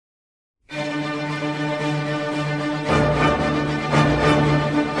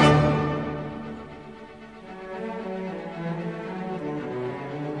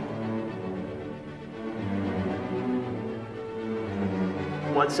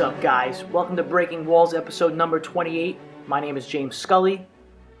What's up, guys? Welcome to Breaking Walls, episode number 28. My name is James Scully.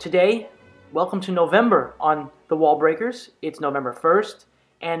 Today, welcome to November on The Wall Breakers. It's November 1st,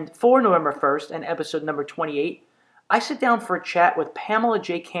 and for November 1st and episode number 28, I sit down for a chat with Pamela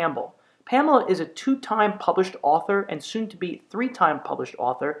J. Campbell. Pamela is a 2-time published author and soon-to-be 3-time published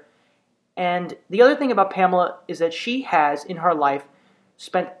author. And the other thing about Pamela is that she has, in her life,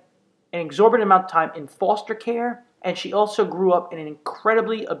 spent an exorbitant amount of time in foster care, and she also grew up in an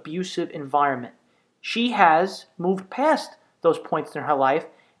incredibly abusive environment. She has moved past those points in her life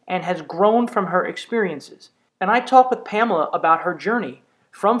and has grown from her experiences. And I talk with Pamela about her journey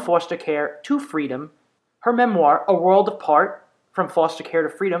from foster care to freedom. Her memoir, A World Apart, From Foster Care to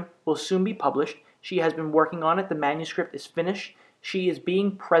Freedom, will soon be published. She has been working on it. The manuscript is finished. She is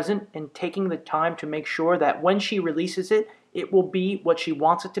being present and taking the time to make sure that when she releases it, it will be what she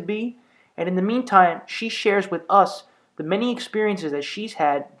wants it to be. And in the meantime, she shares with us the many experiences that she's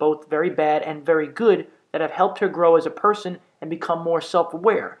had, both very bad and very good, that have helped her grow as a person and become more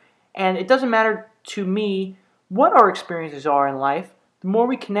self-aware. And it doesn't matter to me what our experiences are in life. The more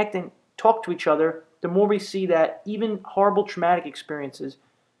we connect and talk to each other, the more we see that even horrible traumatic experiences,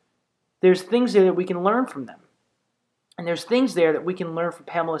 there's things there that we can learn from them. And there's things there that we can learn from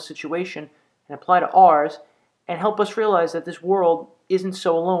Pamela's situation and apply to ours and help us realize that this world isn't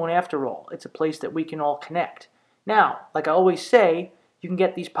so alone after all. It's a place that we can all connect. Now, like I always say, you can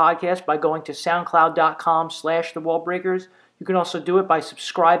get these podcasts by going to soundcloud.com/thewallbreakers. You can also do it by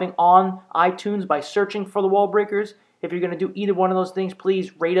subscribing on iTunes by searching for The Wall Breakers. If you're going to do either one of those things,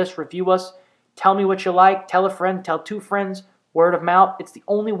 please rate us, review us, tell me what you like, tell a friend, tell 2 friends, word of mouth. It's the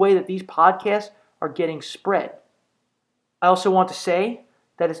only way that these podcasts are getting spread. I also want to say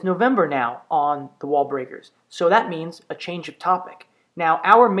that it's November now on The Wall Breakers, so that means a change of topic. Now,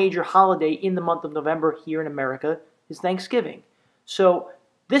 our major holiday in the month of November here in America is Thanksgiving. So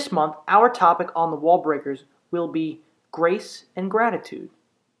this month, our topic on The Wall Breakers will be grace and gratitude.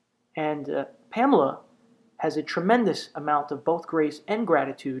 And Pamela has a tremendous amount of both grace and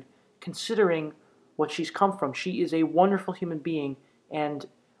gratitude considering what she's come from. She is a wonderful human being, and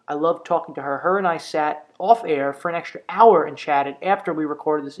I love talking to her. Her and I sat off air for an extra hour and chatted after we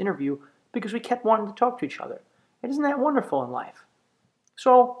recorded this interview because we kept wanting to talk to each other. And isn't that wonderful in life?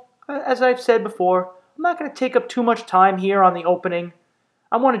 So, as I've said before, I'm not going to take up too much time here on the opening.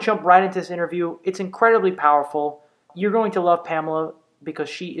 I want to jump right into this interview. It's incredibly powerful. You're going to love Pamela because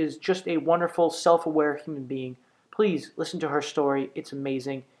she is just a wonderful, self-aware human being. Please listen to her story. It's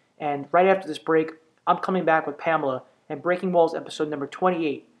amazing. And right after this break, I'm coming back with Pamela and Breaking Walls episode number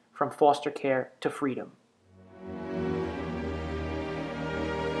 28, From Foster Care to Freedom.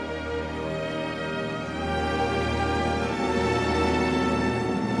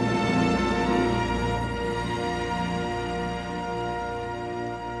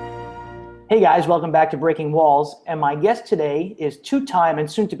 Hey guys, welcome back to Breaking Walls, and my guest today is 2-time and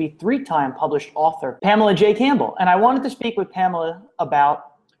soon-to-be 3-time published author, Pamela J. Campbell. And I wanted to speak with Pamela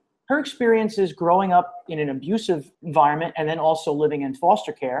about her experiences growing up in an abusive environment and then also living in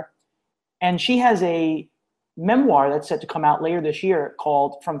foster care. And she has a memoir that's set to come out later this year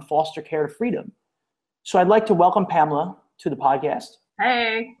called From Foster Care to Freedom. So I'd like to welcome Pamela to the podcast.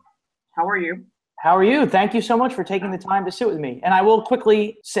 Hey, how are you? How are you? Thank you so much for taking the time to sit with me. And I will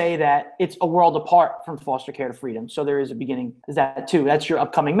quickly say that it's a world apart from foster care to freedom. So there is a beginning. Is that too? That's your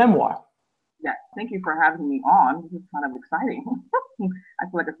upcoming memoir. Yeah, thank you for having me on. This is kind of exciting. I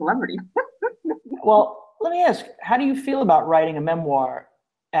feel like a celebrity. Well, let me ask, how do you feel about writing a memoir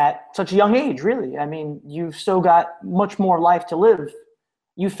at such a young age, really? I mean, you've still got much more life to live.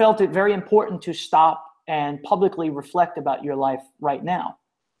 You felt it very important to stop and publicly reflect about your life right now.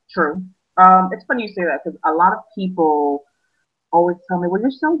 True. It's funny you say that because a lot of people always tell me, "Well,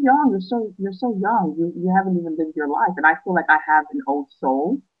 you're so young. You're so young. You haven't even lived your life." And I feel like I have an old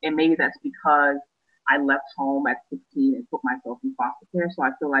soul, and maybe that's because I left home at 16 and put myself in foster care. So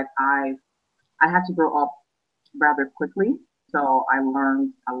I feel like I had to grow up rather quickly. So I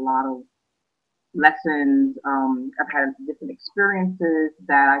learned a lot of lessons. I've had different experiences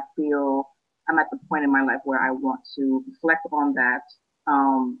that I feel I'm at the point in my life where I want to reflect on that.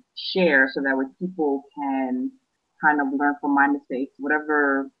 Share so that way people can kind of learn from my mistakes.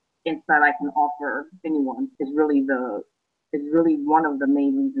 Whatever insight I can offer anyone is really one of the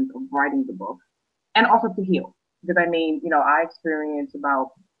main reasons of writing the book, and also to heal. Because I mean, I experienced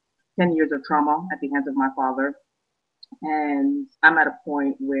about 10 years of trauma at the hands of my father, and I'm at a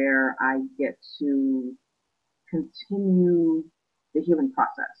point where I get to continue the healing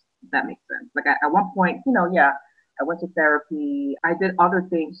process. If that makes sense. Like at one point, I went to therapy. I did other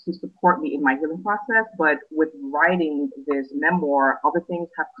things to support me in my healing process, but with writing this memoir, other things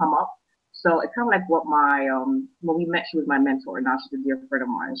have come up. So it's kind of like what my when we met, she was my mentor, and now she's a dear friend of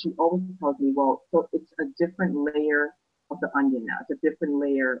mine. She always tells me, well, so it's a different layer of the onion now. It's a different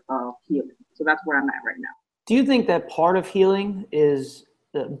layer of healing. So that's where I'm at right now. Do you think that part of healing is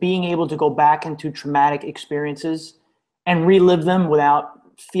being able to go back into traumatic experiences and relive them without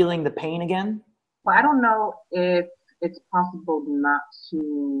feeling the pain again? Well, I don't know if it's possible not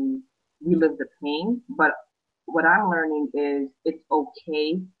to relive the pain, but what I'm learning is it's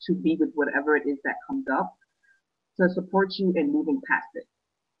okay to be with whatever it is that comes up to support you in moving past it.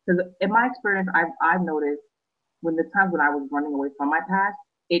 Because in my experience, I've noticed when the times when I was running away from my past,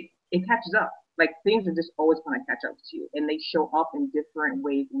 it catches up. Like things are just always going to catch up to you, and they show up in different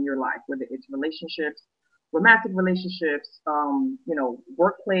ways in your life, whether it's relationships, romantic relationships,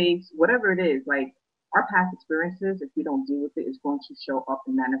 workplace, whatever it is. Like our past experiences, if we don't deal with it, it's going to show up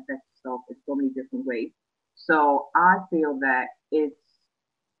and manifest itself in so many different ways. So I feel that it's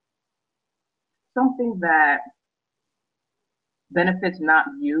something that benefits not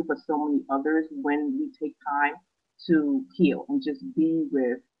you, but so many others when we take time to heal and just be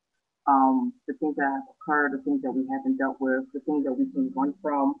with the things that have occurred, the things that we haven't dealt with, the things that we can run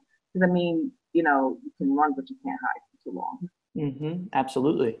from. Because I mean, you can run, but you can't hide for too long.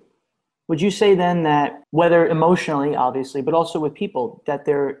 Absolutely. Would you say then that whether emotionally, obviously, but also with people, that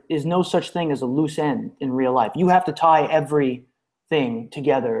there is no such thing as a loose end in real life? You have to tie everything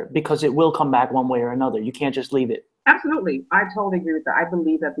together because it will come back one way or another. You can't just leave it. Absolutely. I totally agree with that. I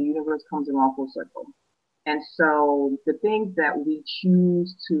believe that the universe comes around full circle. And so the things that we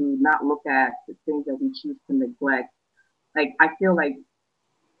choose to not look at, the things that we choose to neglect, like I feel like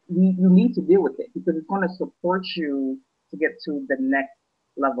you need to deal with it because it's going to support you to get to the next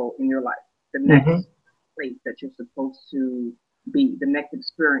level in your life, the next place that you're supposed to be, the next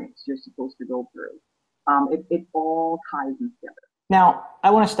experience you're supposed to go through. It all ties in together. Now,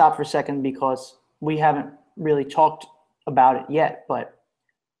 I want to stop for a second because we haven't really talked about it yet, but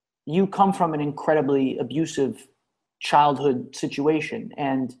you come from an incredibly abusive childhood situation.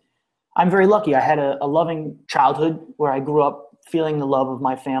 And I'm very lucky. I had a loving childhood where I grew up feeling the love of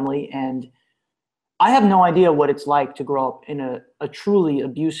my family. And I have no idea what it's like to grow up in a truly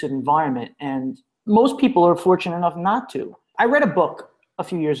abusive environment. And most people are fortunate enough not to. I read a book a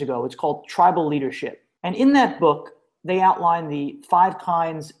few years ago. It's called Tribal Leadership. And in that book, they outline the 5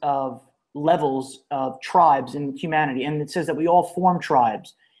 kinds of levels of tribes in humanity. And it says that we all form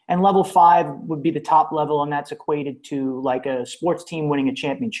tribes. And level 5 would be the top level, and that's equated to like a sports team winning a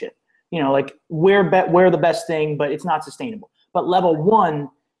championship. Like we're the best thing, but it's not sustainable. But level 1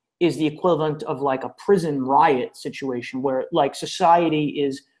 is the equivalent of like a prison riot situation where like society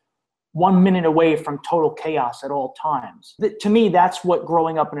is 1 minute away from total chaos at all times. To me, that's what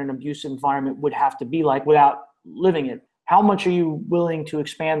growing up in an abusive environment would have to be like without living it. How much are you willing to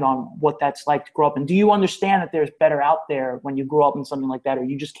expand on what that's like to grow up? And do you understand that there's better out there when you grow up in something like that, or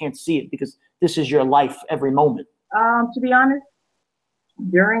you just can't see it because this is your life every moment? To be honest,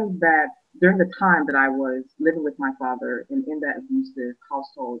 during the time that I was living with my father and in that abusive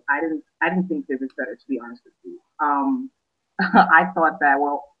household, I didn't think there was better, to be honest with you. I thought that,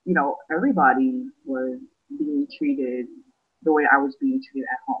 well, everybody was being treated the way I was being treated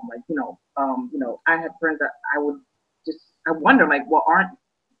at home. Like, I had friends that I wonder, like, well,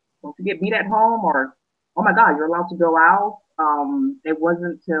 don't you get beat at home? Or, oh my God, you're allowed to go out. It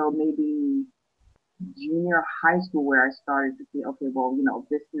wasn't until maybe junior high school where I started to see, okay, well,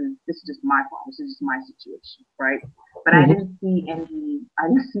 this is just my fault. This is just my situation, right? But I didn't see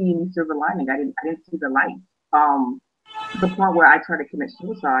any silver lining. I didn't see the light. To the point where I tried to commit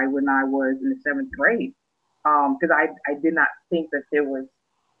suicide when I was in the 7th grade, because I did not think that there was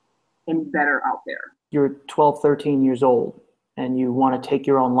any better out there. You're 12, 13 years old, and you want to take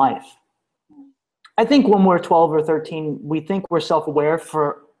your own life. I think when we're 12 or 13, we think we're self-aware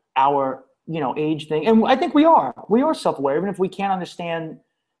for our age thing. And I think we are self-aware, even if we can't understand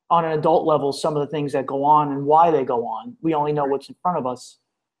on an adult level some of the things that go on and why they go on. We only know what's in front of us.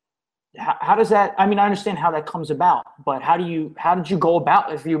 How does that, I understand how that comes about, but how did you go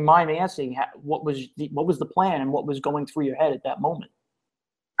about, if you mind me asking, what was the plan and what was going through your head at that moment?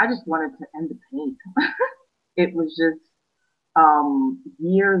 I just wanted to end the pain. It was just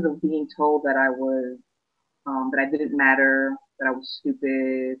years of being told that that I didn't matter, that I was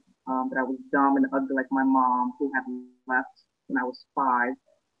stupid, that I was dumb and ugly like my mom, who had left when I was 5.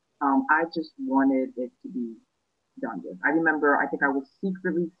 I just wanted it to be done with. I remember, I think I was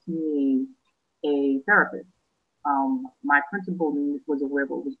secretly seeing a therapist. My principal was aware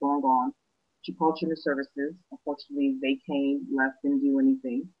of what was going on. She called Children's Services. Unfortunately, they came, left, didn't do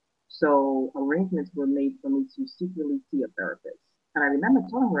anything. So arrangements were made for me to secretly see a therapist. And I remember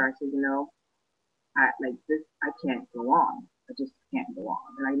telling her, I said, I like this, I can't go on. I just can't go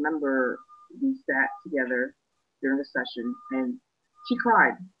on. And I remember we sat together during the session and she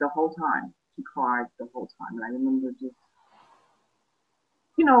cried the whole time. She cried the whole time. And I remember just,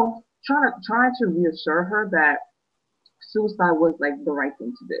 trying to reassure her that suicide was like the right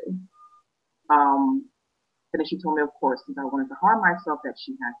thing to do. Um, and then she told me, of course, since I wanted to harm myself, that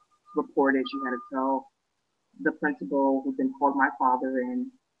she had reported, she had to tell the principal, who then called my father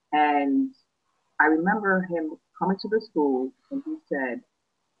in. And I remember him coming to the school and he said,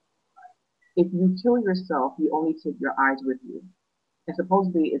 if you kill yourself, you only take your eyes with you. And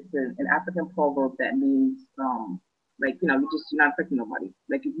supposedly it's an African proverb that means, you're not affecting nobody.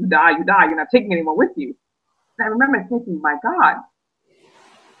 Like if you die, you die. You're not taking anyone with you. And I remember thinking, my God,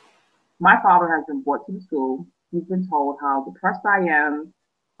 my father has been brought to the school. He's been told how depressed I am,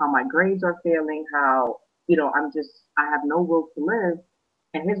 how my grades are failing, how, I have no will to live.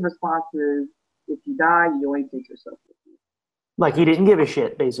 And his response is, if you die, you only take yourself with you. Like he didn't give a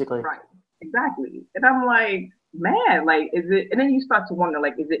shit, basically. Right. Exactly. And I'm like, man, like, is it? And then you start to wonder,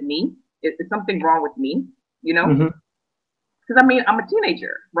 like, is it me? Is something wrong with me? Mm-hmm. Because I mean, I'm a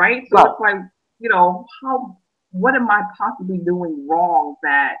teenager, right? So Well, it's like, what am I possibly doing wrong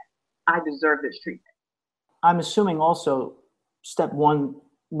that I deserve this treatment? I'm assuming also step one,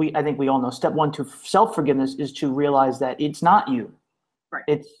 I think we all know, step one to self-forgiveness is to realize that it's not you.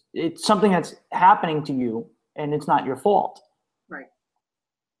 Right. It's something that's happening to you and it's not your fault. Right.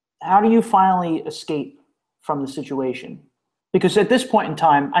 How do you finally escape from the situation? Because at this point in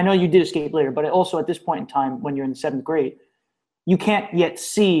time, I know you did escape later, but also at this point in time, when you're in the 7th grade, you can't yet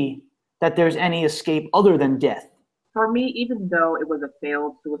see that there's any escape other than death. For me, even though it was a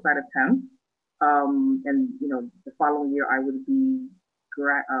failed suicide attempt, and the following year I would be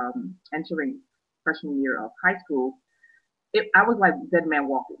entering freshman year of high school, I was like dead man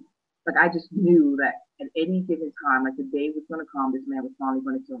walking. Like I just knew that at any given time, like the day was going to come, this man was finally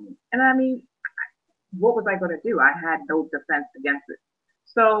going to kill me. And I mean, what was I going to do? I had no defense against it.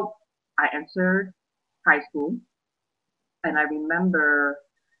 So I entered high school, and I remember,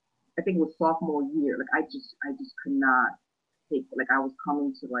 I think it was sophomore year. Like I just could not take it. Like I was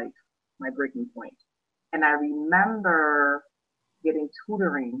coming to like my breaking point. And I remember getting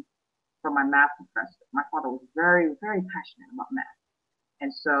tutoring from my math professor. My father was very, very passionate about math.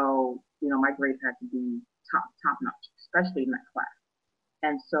 And so, my grades had to be top notch, especially in that class.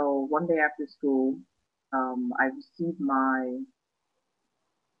 And so one day after school, I received my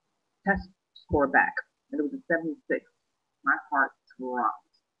test score back, and it was a 76. My heart dropped.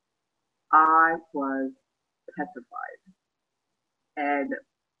 I was petrified. And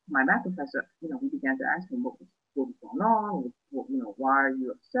my math professor, we began to ask him what was going on, why are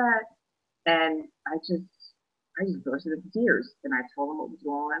you upset? And I just bursted into tears. And I told him what was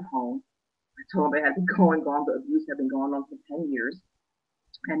going on at home. I told him it had been going on, the abuse had been going on for 10 years,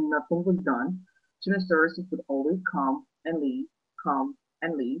 and nothing was done. Student services would always come and leave.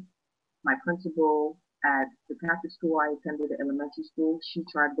 My principal at the Catholic school I attended, the elementary school, she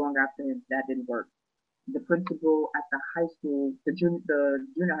tried going after him. That didn't work. The principal at the high school, the junior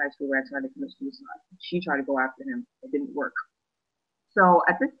high school where I tried to commit suicide, she tried to go after him. It didn't work. So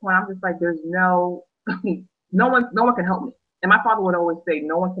at this point, I'm just like, there's no one can help me. And my father would always say,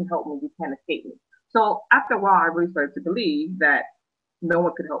 no one can help me. You can't escape me. So after a while, I really started to believe that no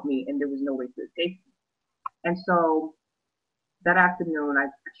one could help me and there was no way to escape me. And so that afternoon, I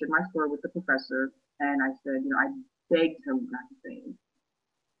shared my story with the professor and I said, I begged him not to say anything.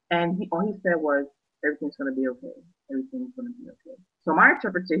 And all he said was, everything's going to be okay. Everything's going to be okay. So my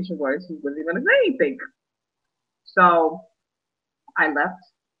interpretation was he wasn't going to say anything. So I left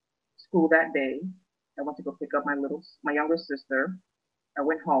school that day. I went to go pick up my younger sister. I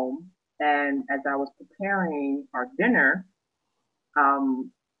went home, and as I was preparing our dinner,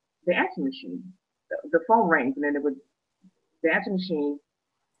 um, the answering machine, the phone rang, and then it was the answering machine.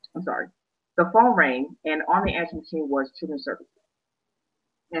 I'm sorry, the phone rang, and on the answering machine was Children's Services,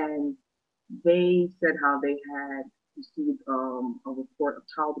 and they said how they had received a report of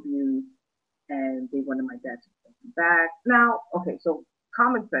child abuse, and they wanted my dad to come back. Now, okay, so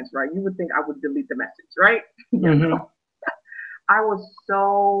common sense, right? You would think I would delete the message, right? Mm-hmm. I was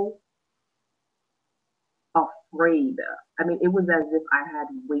so afraid. I mean, it was as if I had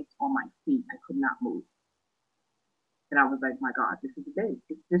weights on my feet. I could not move. And I was like, my God, this is the day.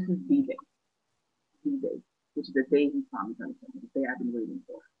 This is the day, which is the day he finally going to kill me, the day I've been waiting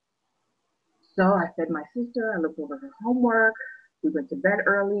for. So I fed my sister. I looked over her homework. We went to bed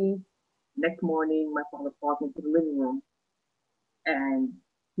early. Next morning, my father calls me to the living room and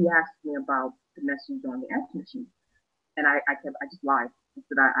he asked me about the message on the answer machine. And I just lied. I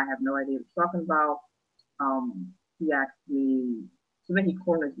said, I have no idea what you're talking about. He asked me, so then he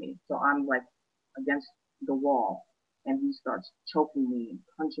corners me. So I'm like against the wall and he starts choking me and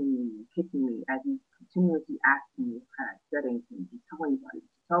punching me and kicking me as he continuously asked me if I had said anything. Did you tell anybody?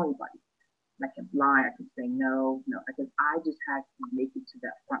 Did you tell anybody? And I kept lying. I kept saying no, no. Because I just had to make it to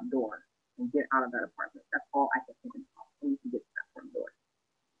that front door and get out of that apartment. That's all I kept thinking about. I need to get to that front door.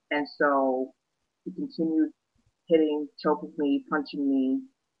 And so he continued hitting, choking me, punching me.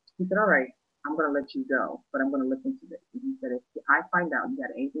 He said, all right, I'm going to let you go, but I'm going to look into this. And he said, if I find out you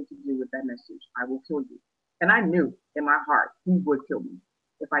had anything to do with that message, I will kill you. And I knew in my heart he would kill me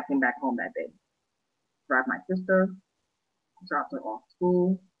if I came back home that day. Grabbed my sister, dropped her off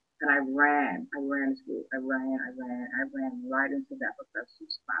school, and I ran. I ran to school. I ran right into that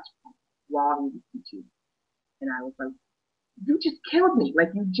professor's classroom while he was teaching. And I was like, you just killed me. Like,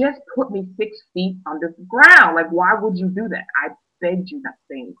 you just put me 6 feet under the ground. Like, why would you do that? I begged you not to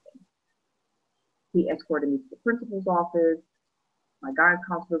say anything. He escorted me to the principal's office. My guidance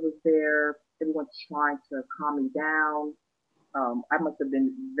counselor was there. Everyone trying to calm me down. I must have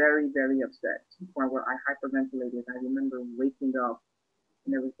been very, very upset to the point where I hyperventilated. I remember waking up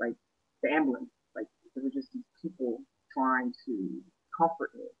and there was like the ambulance. Like, there were just these people trying to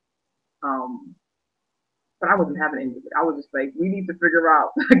comfort me. Um, but I wasn't having any of it. I was just like, we need to figure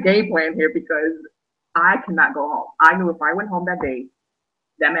out a game plan here because I cannot go home. I knew if I went home that day,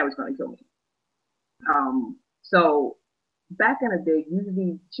 that man was going to kill me. So back in the day,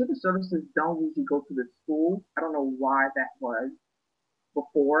 usually children's services don't usually go to the school. I don't know why that was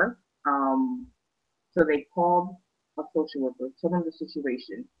before. So they called a social worker, told them the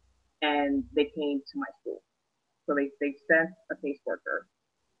situation, and they came to my school. So they sent a caseworker,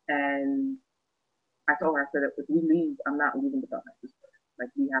 and I told her, I said, if we leave, I'm not leaving without my sister. Like,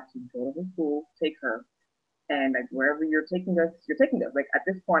 we have to go to the school, take her, and like wherever you're taking us, you're taking us. Like, at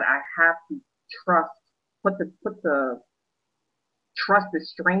this point, I have to trust, put the trust the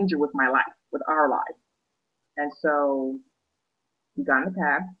stranger with my life, with our lives. And so we got in the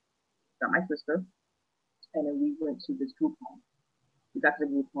cab, got my sister, and then we went to this group home. We got to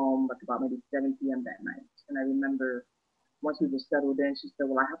the group home like about maybe 7 p.m. that night. And I remember once we were settled in, she said,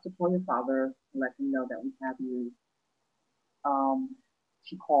 well, I have to call your father and let him know that we have you.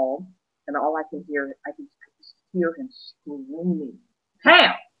 She called, and all I could hear him screaming,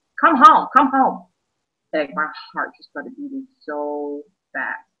 Pam, come home, come home. Like, my heart just started beating so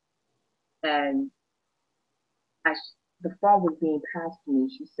fast. And as the phone was being passed to me,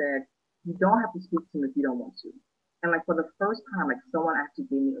 she said, you don't have to speak to him if you don't want to. And like, for the first time, like, someone actually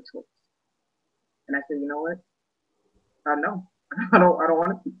gave me a choice. And I said, you know what? No, I don't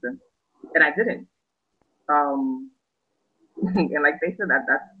want to speak to him. And I didn't. Um, and like they said,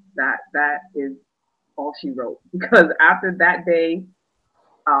 that is all she wrote. Because after that day,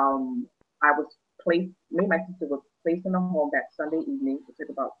 I was placed. Me and my sister was placed in a home that Sunday evening. It took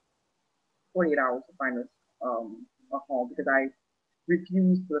about 48 hours to find us a home because I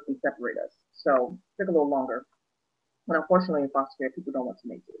refused to let them separate us. So it took a little longer. But unfortunately, in foster care, people don't want to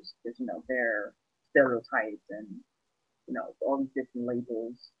make this because they're stereotypes and all these different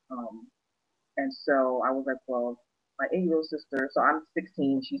labels. And so I was like, well, my 8-year-old sister, so I'm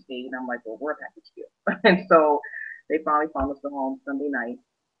 16, she's 8, and I'm like, well, we're a package deal. And so they finally found us a home Sunday night.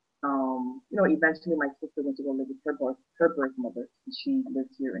 Eventually my sister went to go live with her birth mother. She lives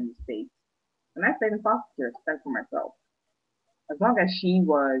here in the States. And I stayed in foster care, spent for myself. As long as she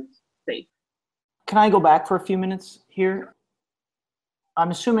was safe. Can I go back for a few minutes here?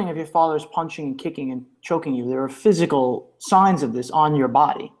 I'm assuming if your father's punching and kicking and choking you, there are physical signs of this on your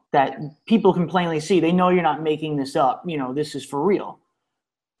body that people can plainly see. They know you're not making this up. This is for real.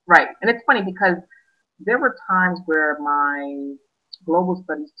 Right. And it's funny because there were times where my global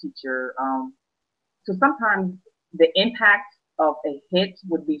studies teacher, so sometimes the impact of a hit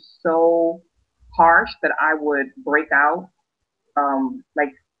would be so harsh that I would break out, like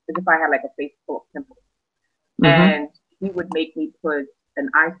as if I had like a face full of pimples. Mm-hmm. And he would make me put an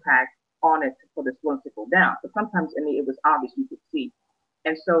ice pack on it for the swelling to go down. But sometimes, it was obvious, you could see.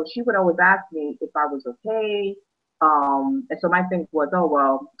 And so she would always ask me if I was okay. And so my thing was, oh,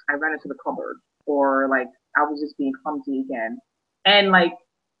 well, I ran into the cupboard, or like I was just being clumsy again. And like,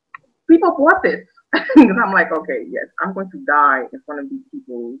 people bought this. And I'm like, okay, yes, I'm going to die in front of these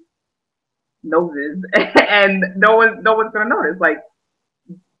people's noses, and no one's going to notice. Like,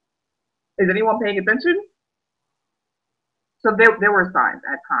 is anyone paying attention? So there were signs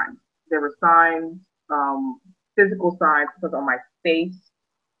at times. There were signs, physical signs, because on my face,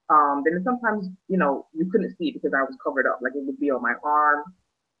 Then sometimes, you couldn't see it because I was covered up. Like it would be on my arm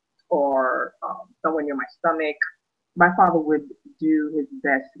or somewhere near my stomach. My father would do his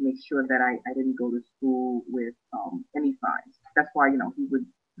best to make sure that I didn't go to school with any signs. That's why, he would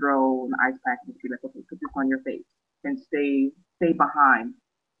throw an ice pack and be like, okay, put this on your face and stay behind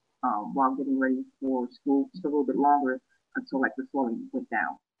while getting ready for school just a little bit longer until like the swelling went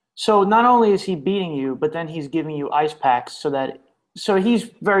down. So not only is he beating you, but then he's giving you ice packs so he's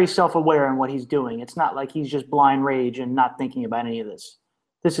very self-aware in what he's doing. It's not like he's just blind rage and not thinking about any of this.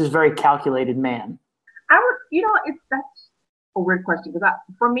 This is very calculated man. I would, that's a weird question because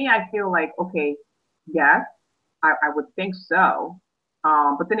for me, I feel like, okay, yes, I would think so.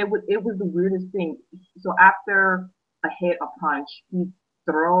 But then it was the weirdest thing. So after a hit, a punch, he'd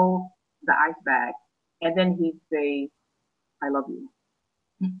throw the ice bag and then he'd say, I love you.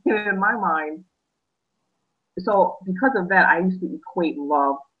 In my mind, so because of that, I used to equate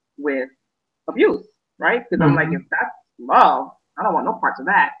love with abuse, right? Because I'm like, if that's love, I don't want no parts of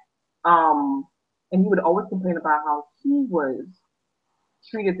that. And he would always complain about how he was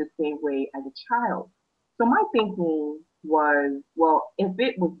treated the same way as a child. So my thinking was, well, if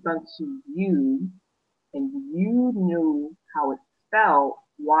it was done to you and you knew how it felt,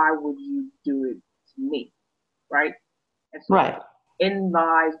 why would you do it to me, right? And so Right. in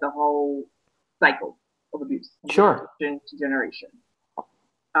lies the whole cycle of abuse, Sure. generation to generation.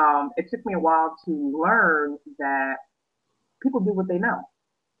 It took me a while to learn that people do what they know.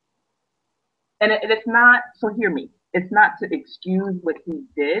 And it's not, so hear me, it's not to excuse what he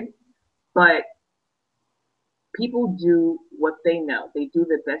did, but people do what they know. They do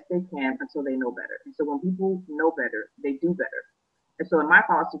the best they can until they know better. And so when people know better, they do better. And so in my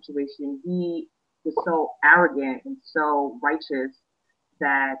father's situation, he was so arrogant and so righteous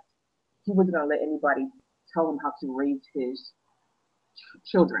that he wasn't going to let anybody tell him how to raise his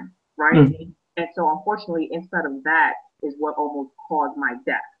children, right? Mm-hmm. And so unfortunately, instead of that is what almost caused my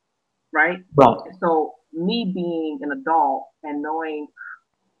death, right? Right. So me being an adult and knowing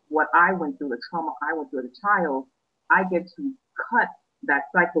what I went through, the trauma I went through as a child, I get to cut that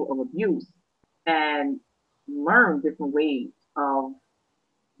cycle of abuse and learn different ways of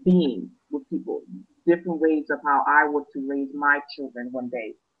being with people, different ways of how I was to raise my children one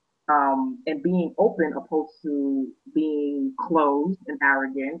day. And being open opposed to being closed and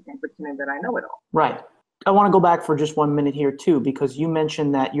arrogant and pretending that I know it all. Right. I want to go back for just 1 minute here too, because you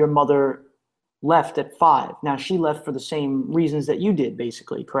mentioned that your mother left at 5. Now she left for the same reasons that you did,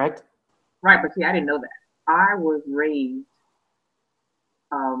 basically, correct? Right, but see, I didn't know that. I was raised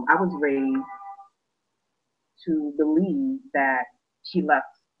to believe that she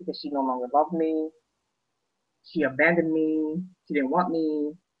left because she no longer loved me. She abandoned me. She didn't want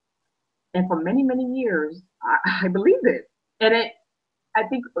me. And for many, many years, I believed it. And I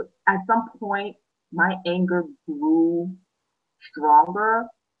think at some point, my anger grew stronger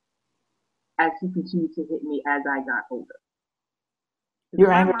as he continued to hit me as I got older.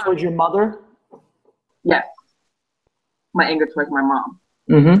 Your anger towards your mother? Yes. My anger towards my mom.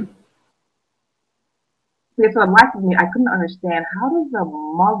 Mm-hmm. Because for the life of me, I couldn't understand, how does a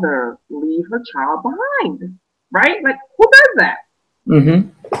mother leave her child behind? Right? Like, who does that?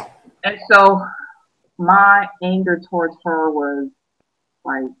 Mm-hmm. And so my anger towards her was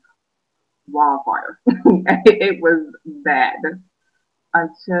like wildfire. It was bad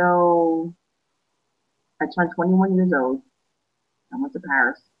until I turned 21 years old. I went to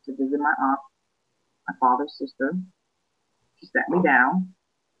Paris to visit my aunt, my father's sister. She sat me down.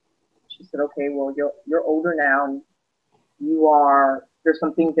 She said, okay, well, you're older now, and there's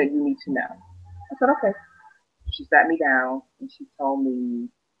some things that you need to know. I said, okay. She sat me down and she told me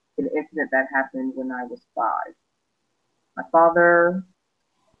an incident that happened when I was 5. My father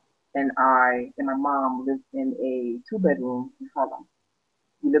and I and my mom lived in a 2-bedroom in Harlem.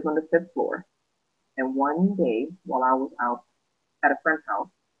 We lived on the 5th floor. And one day, while I was out at a friend's house,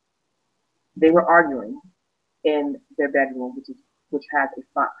 they were arguing in their bedroom, which had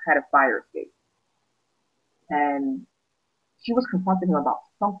a fire escape. And she was confronting him about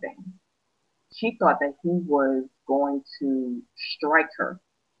something. She thought that he was going to strike her.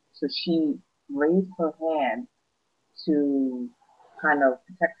 So she raised her hand to kind of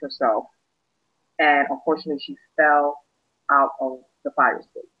protect herself. And unfortunately, she fell out of the fire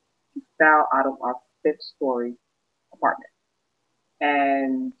escape. She fell out of our 5th-story apartment.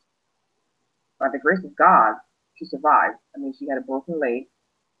 And by the grace of God, she survived. I mean, she had a broken leg.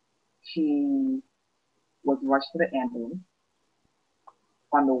 She was rushed to the ambulance.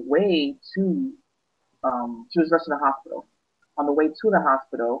 On the way to, she was rushed to the hospital. On the way to the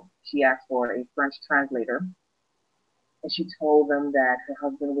hospital, she asked for a French translator. And she told them that her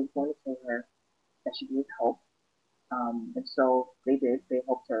husband was going to kill her, that she needed help. And so they did. They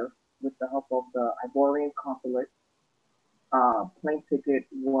helped her with the help of the Ivorian consulate. Plane ticket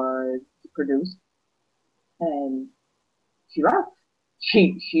was produced, and she left.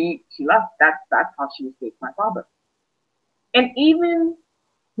 She left. That's how she escaped my father. And even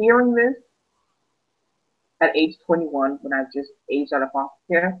hearing this at age 21, when I just aged out of foster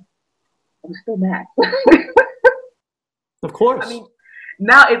care, I was still mad. Of course. I mean,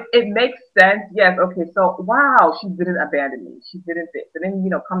 now it makes sense. Yes, okay, so wow, she didn't abandon me. She didn't this. And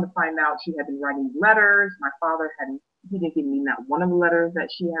then, come to find out she had been writing letters. My father he didn't give me not one of the letters that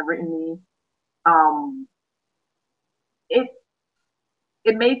she had written me. Um, it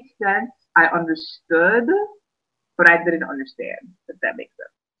it made sense. I understood, but I didn't understand, if that makes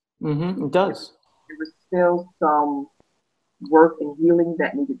sense. Mm-hmm, it does. There was still some work and healing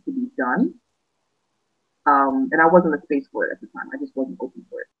that needed to be done. And I wasn't in a space for it at the time. I just wasn't open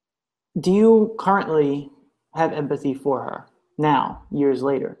for it. Do you currently have empathy for her now, years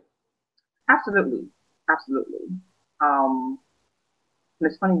later? Absolutely. Absolutely. And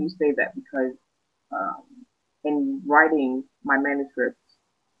it's funny you say that because in writing my manuscript,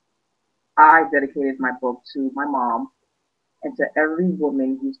 I dedicated my book to my mom and to every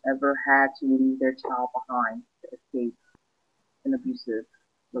woman who's ever had to leave their child behind to escape an abusive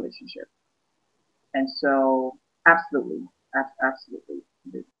relationship. And so, absolutely.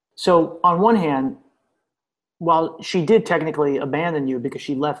 So, on one hand, while she did technically abandon you because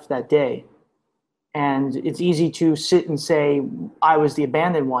she left that day, and it's easy to sit and say, I was the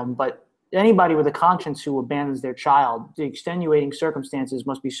abandoned one, but anybody with a conscience who abandons their child, the extenuating circumstances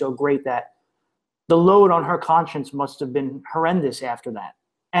must be so great that the load on her conscience must have been horrendous after that.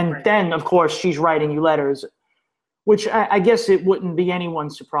 And Right. Then, of course, she's writing you letters, which I guess it wouldn't be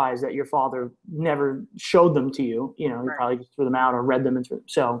anyone's surprise that your father never showed them to you. He Right. probably just threw them out or read them.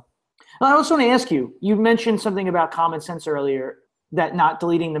 So I also want to ask you, you mentioned something about common sense earlier, that not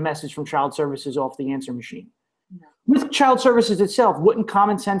deleting the message from child services off the answer machine. Yeah. With child services itself, wouldn't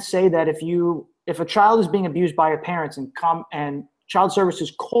common sense say that if a child is being abused by a parent and child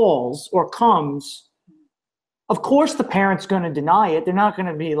services calls or comes, of course the parent's going to deny it. They're not going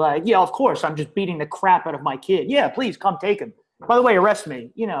to be like, yeah, of course, I'm just beating the crap out of my kid. Yeah, please come take him. By the way, arrest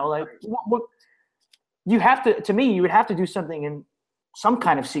me. What you have to me, you would have to do something in some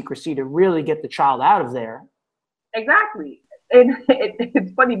kind of secrecy to really get the child out of there. Exactly. And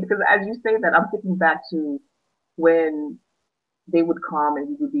it's funny because as you say that, I'm thinking back to when they would come and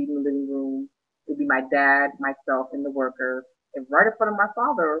we would be in the living room. It'd be my dad, myself, and the worker. And right in front of my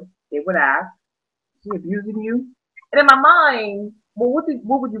father, they would ask, is he abusing you? And in my mind, well, what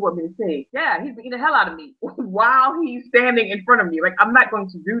would you want me to say? Yeah, he's beating the hell out of me while he's standing in front of me. Like, I'm not going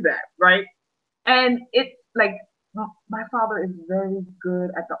to do that, right? And it's like, my father is very good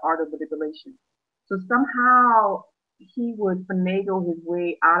at the art of manipulation. So somehow he would finagle his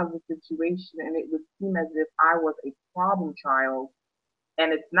way out of the situation, and it would seem as if I was a problem child.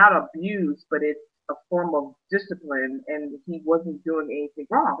 And it's not abuse, but it's a form of discipline, and he wasn't doing anything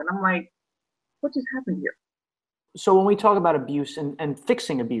wrong. And I'm like, what just happened here? So when we talk about abuse and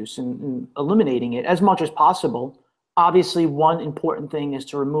fixing abuse and eliminating it as much as possible, obviously one important thing is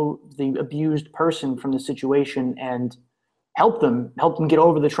to remove the abused person from the situation and help them get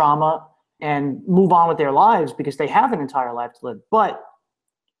over the trauma and move on with their lives because they have an entire life to live. But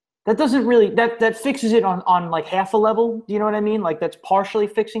that doesn't really, that fixes it on like half a level. Do you know what I mean? Like that's partially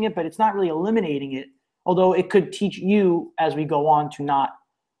fixing it, but it's not really eliminating it. Although it could teach you as we go on to not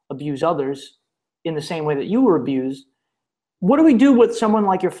abuse others in the same way that you were abused. What do we do with someone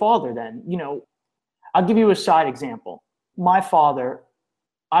like your father then? I'll give you a side example. My father,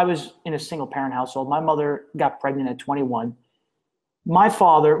 I was in a single parent household. My mother got pregnant at 21. My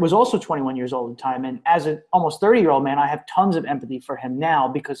father was also 21 years old at the time. And as an almost 30-year-old man, I have tons of empathy for him now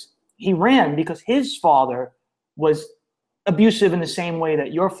because he ran because his father was abusive in the same way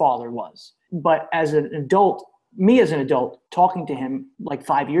that your father was. But as an adult, talking to him like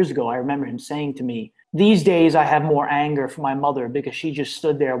 5 years ago, I remember him saying to me, these days I have more anger for my mother because she just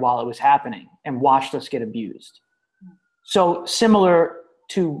stood there while it was happening and watched us get abused. So similar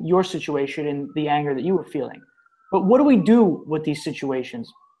to your situation and the anger that you were feeling. But what do we do with these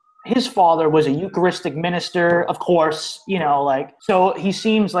situations? His father was a Eucharistic minister, of course, so he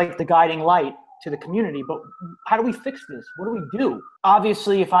seems like the guiding light to the community. But how do we fix this? What do we do?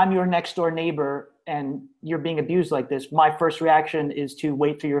 Obviously, if I'm your next door neighbor and you're being abused like this, my first reaction is to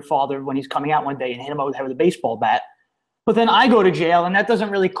wait for your father when he's coming out one day and hit him over the head with a baseball bat. But then I go to jail and that doesn't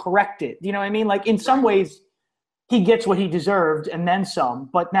really correct it. You know what I mean? Like in some ways, he gets what he deserved and then some,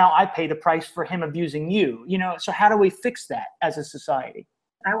 but now I pay the price for him abusing you, so how do we fix that as a society?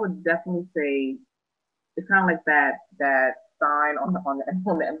 I would definitely say it's kind of like that sign on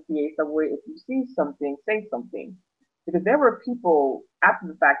the MTA subway. If you see something, say something. Because there were people after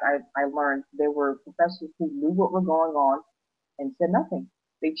the fact. I learned there were professors who knew what was going on and said nothing.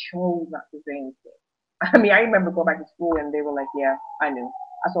 They chose not to say anything. I mean, I remember going back to school and they were like, "Yeah, I knew.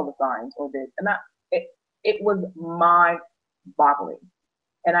 I saw the signs or this," and it it was mind-boggling.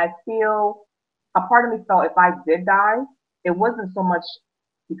 And I feel a part of me felt if I did die, it wasn't so much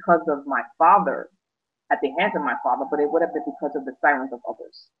because of my father at the hands of my father, but it would have been because of the silence of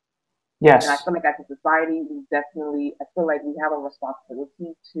others. And I Yes. feel like as a society, I feel like we have a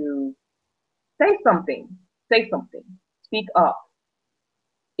responsibility to say something, say something, speak up.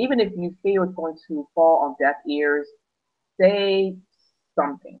 Even if you feel it's going to fall on deaf ears, say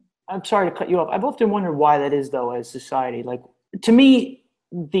something. I'm sorry to cut you off. I've often wondered why that is, though, as society. Like, to me,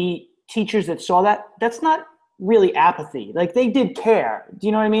 the teachers that saw that, that's not really apathy. Like, they did care. Do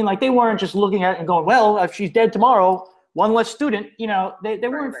you know what I mean? Like, they weren't just looking at it and going, well, if she's dead tomorrow, one less student. They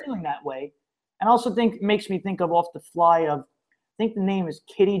weren't Right. feeling that way. And I also think it makes me think of off the fly of, I think the name is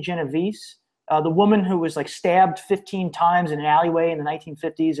Kitty Genovese, the woman who was like stabbed 15 times in an alleyway in the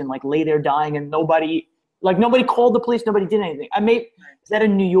 1950s and like lay there dying, and nobody called the police, nobody did anything. Is that a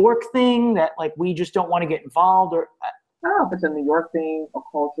New York thing that like we just don't want to get involved, or? I don't know if it's a New York thing, a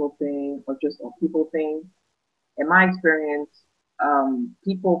cultural thing, or just a people thing. In my experience,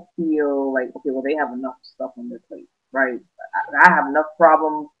 people feel like, okay, well, they have enough stuff on their plate, right? I have enough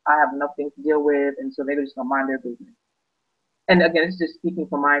problems, I have enough things to deal with, and so they're just gonna mind their business. And again, it's just speaking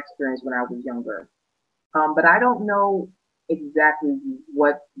from my experience when I was younger. But I don't know exactly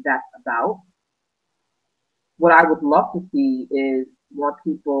what that's about. What I would love to see is more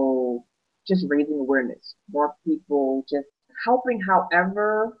people just raising awareness, more people just helping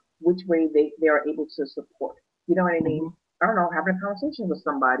however which way they are able to support. You know what I mean? Mhm. I don't know, having a conversation with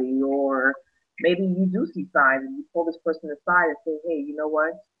somebody, or maybe you do see signs and you pull this person aside and say, hey, you know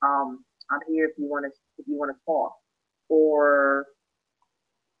what? I'm here if you want to talk. Or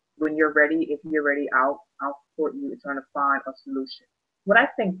when you're ready, if you're ready, I'll support you in trying to find a solution. When I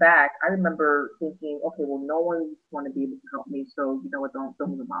think back, I remember thinking, okay, well, no one's going to be able to help me, so you know what? Don't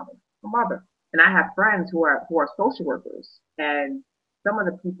even bother. Don't bother. And I have friends who are social workers, and some of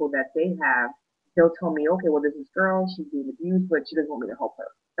the people that they have, they'll tell me, okay, well, there's this girl, she's being abused, but she doesn't want me to help her.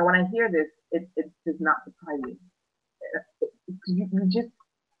 And when I hear this, it does not surprise me. You just,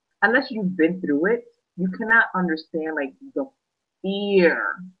 unless you've been through it, you cannot understand like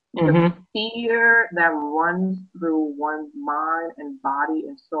fear, the Mhm. fear that runs through one's mind and body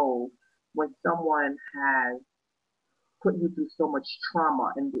and soul when someone has put you through so much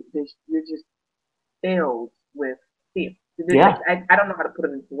trauma and you're just filled with fear. Yeah. I don't know how to put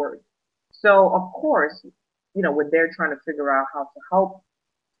it into words. So of course, when they're trying to figure out how to help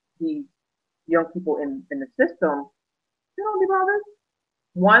these young people in the system, they don't be bothered.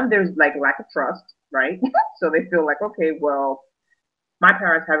 One, there's like lack of trust, right? So they feel like, okay, well, my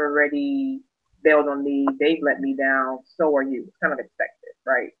parents have already bailed on me. They've let me down. So are you. It's kind of expected,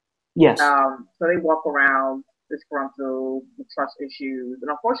 right? Yes. So they walk around disgruntled with trust issues.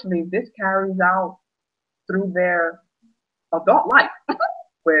 And unfortunately, this carries out through their adult life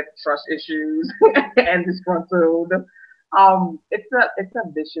with trust issues and disgruntled. It's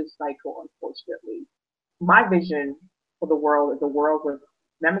a vicious cycle, unfortunately. My vision for the world is a world where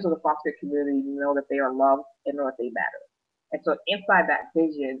members of the foster community know that they are loved and know that they matter. And so inside that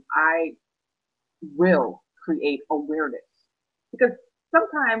vision, I will create awareness. Because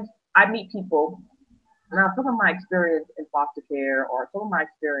sometimes I meet people, and I'll tell them my experience in foster care or tell them my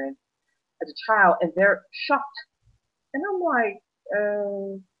experience as a child, and they're shocked. And I'm like,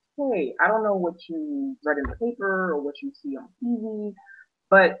 hey, I don't know what you read in the paper or what you see on TV,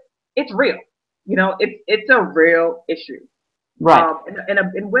 but it's real. It's a real issue. Right.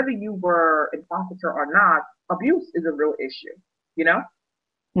 And whether you were in foster care or not, abuse is a real issue. You know,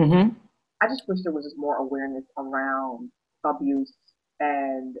 Mhm. I just wish there was just more awareness around abuse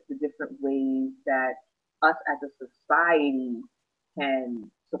and the different ways that us as a society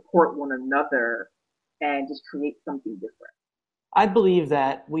can support one another and just create something different. I believe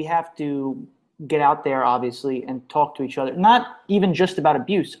that we have to get out there, obviously, and talk to each other. Not even just about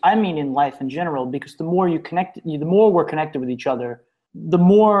abuse. I mean, in life in general, because the more we're connected with each other, the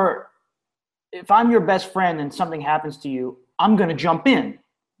more. If I'm your best friend and something happens to you, I'm going to jump in Right.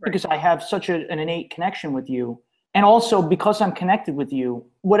 because I have such an innate connection with you. And also because I'm connected with you,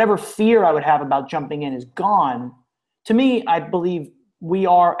 whatever fear I would have about jumping in is gone. To me, I believe we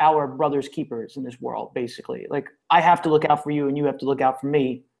are our brother's keepers in this world, basically. Like, I have to look out for you and you have to look out for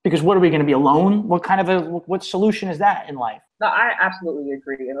me, because what are we going to be alone? What solution is that in life? No, I absolutely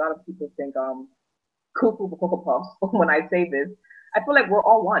agree. And a lot of people think cuckoo for Cocoa Puffs when I say this. I feel like we're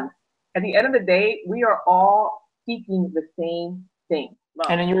all one. At the end of the day, we are all seeking the same thing.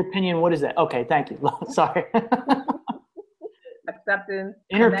 Love. And in your opinion, what is that? Okay, thank you. Sorry. Acceptance,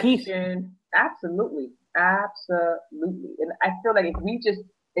 inner connection. peace. Absolutely. Absolutely. And I feel like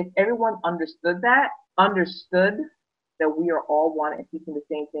if everyone understood that we are all one and seeking the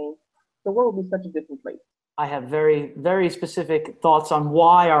same thing, the world would be such a different place. I have very, very specific thoughts on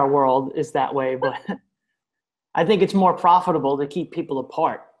why our world is that way, but I think it's more profitable to keep people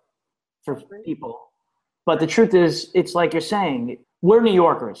apart for people. But the truth is, it's like you're saying, we're New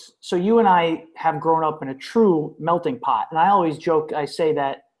Yorkers. So you and I have grown up in a true melting pot. And I always joke, I say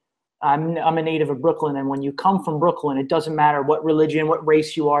that I'm a native of Brooklyn. And when you come from Brooklyn, it doesn't matter what religion, what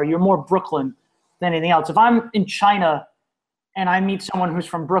race you are, you're more Brooklyn than anything else. If I'm in China and I meet someone who's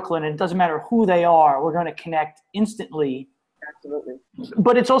from Brooklyn, and it doesn't matter who they are, we're going to connect instantly. Absolutely.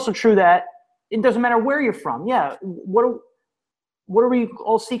 But it's also true that it doesn't matter where you're from. Yeah. What are we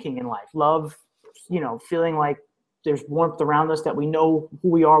all seeking in life? Love, feeling like there's warmth around us, that we know who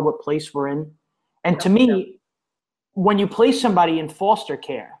we are, what place we're in. And to me, when you place somebody in foster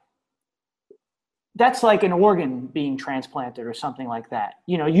care, that's like an organ being transplanted or something like that.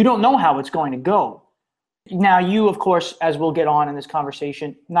 You don't know how it's going to go. Now, you, of course, as we'll get on in this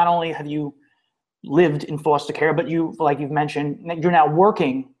conversation, not only have you lived in foster care, but you, like you've mentioned, you're now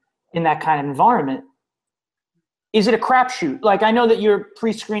working in that kind of environment. Is it a crapshoot? Like, I know that you're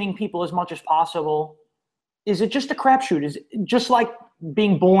pre-screening people as much as possible. Is it just a crapshoot? Is it just like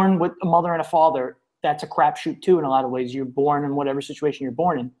being born with a mother and a father? That's a crapshoot too in a lot of ways. You're born in whatever situation you're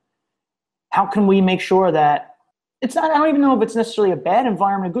born in. How can we make sure that it's not, I don't even know if it's necessarily a bad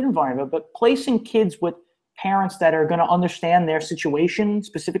environment, a good environment, but placing kids with parents that are going to understand their situation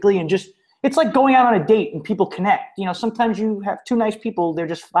specifically, and just, it's like going out on a date and people connect. Sometimes you have two nice people, they're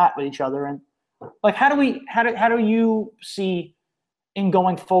just flat with each other. And like, how do you see in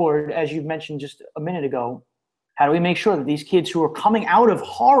going forward, as you mentioned just a minute ago, how do we make sure that these kids who are coming out of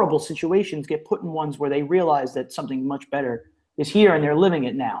horrible situations get put in ones where they realize that something much better is here and they're living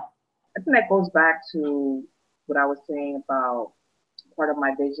it now? I think that goes back to what I was saying about part of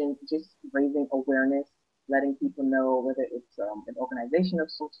my vision, just raising awareness, letting people know, whether it's an organization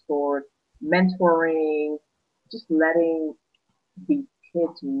of some sort, mentoring, just letting the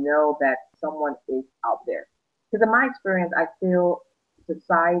kids know that someone is out there. Because in my experience, I feel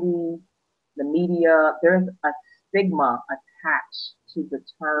society, the media, there's a stigma attached to the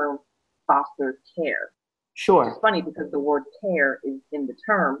term foster care. Sure. It's funny because the word care is in the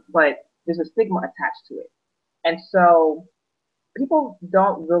term, but there's a stigma attached to it. And so people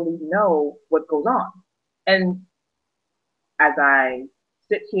don't really know what goes on. And as I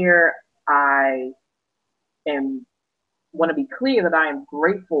sit here, I want to be clear that I am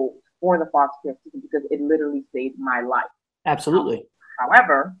grateful for the foster care system because it literally saved my life. Absolutely.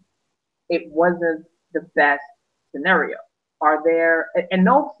 However, it wasn't the best scenario. And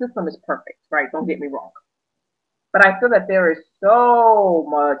no system is perfect, right? Don't get me wrong. But I feel that there is so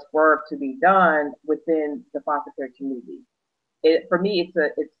much work to be done within the foster care community. For me,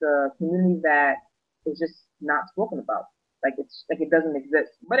 it's a community that is just not spoken about. Like it doesn't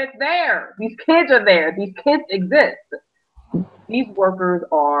exist, but it's there. These kids are there. These kids exist. These workers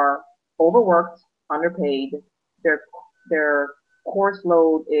are overworked, underpaid. Their course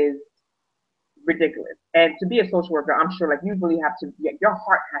load is ridiculous. And to be a social worker, I'm sure like you really have to. Your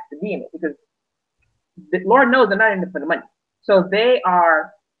heart has to be in it because the Lord knows they're not in it for the money. So they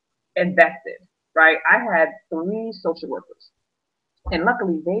are invested, right? I had 3 social workers, and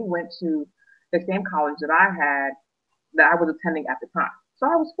luckily they went to the same college that I was attending at the time. So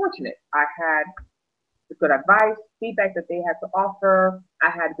I was fortunate. I had good advice, feedback that they had to offer. I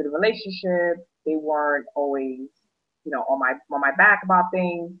had a good relationship. They weren't always, on my back about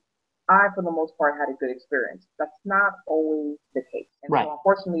things. I, for the most part, had a good experience. That's not always the case. And right. So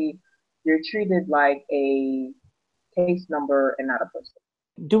unfortunately, you're treated like a case number and not a person.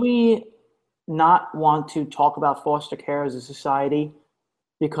 Do we not want to talk about foster care as a society?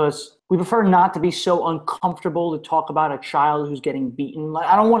 Because we prefer not to be so uncomfortable to talk about a child who's getting beaten. Like,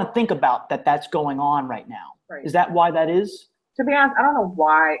 I don't want to think about that's going on right now. Right. Is that why that is? To be honest, I don't know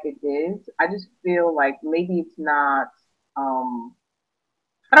why it is. I just feel like maybe it's not, I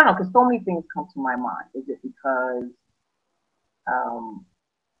don't know, because so many things come to my mind. Is it because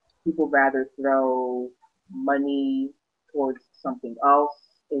people rather throw money towards something else?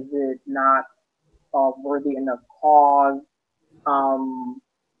 Is it not a worthy enough cause? Um,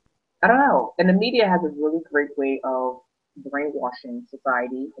 I don't know. And the media has a really great way of brainwashing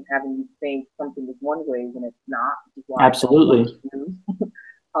society and having you think something is one way when it's not, which is why I don't watch Absolutely. news.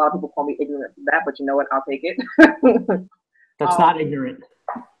 People call me ignorant for that, but you know what? I'll take it. That's not um, ignorant.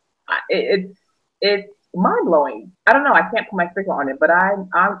 it's mind blowing. I don't know. I can't put my finger on it, but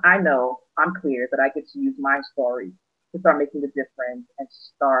I know I'm clear that I get to use my story to start making the difference and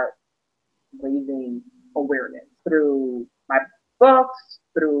start raising awareness through my books,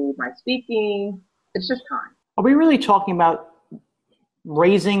 through my speaking. It's just time. Are we really talking about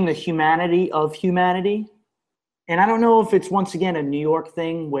raising the humanity of humanity? And I don't know if it's once again a New York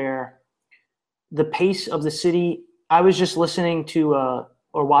thing where the pace of the city. I was just listening to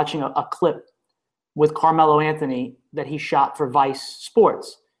or watching a clip with Carmelo Anthony that he shot for Vice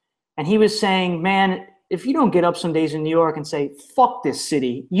Sports. And he was saying, man, if you don't get up some days in New York and say, fuck this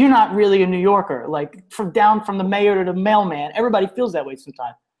city, you're not really a New Yorker. Like from down from the mayor to the mailman, everybody feels that way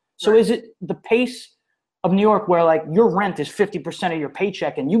sometimes. So Right. is it the pace of New York where like your rent is 50% of your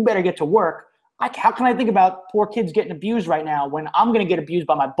paycheck and you better get to work? How can I think about poor kids getting abused right now when I'm going to get abused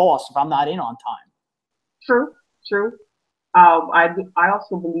by my boss if I'm not in on time? True, true. I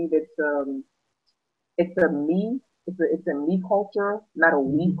also believe it's a me it's a me culture, not a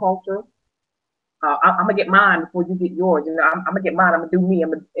we Mhm. culture. I'm gonna get mine before you get yours. You know, I'm gonna get mine. I'm gonna do me.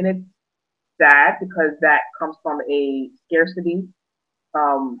 And it's sad because that comes from a scarcity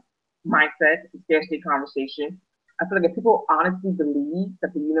um, mindset, scarcity conversation. I feel like if people honestly believe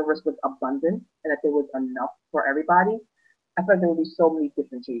that the universe was abundant and that there was enough for everybody, I feel like there would be so many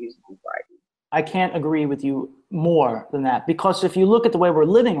different changes in society. I can't agree with you more than that because if you look at the way we're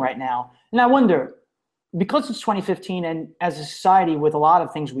living right now, and I wonder, because it's 2015 and as a society with a lot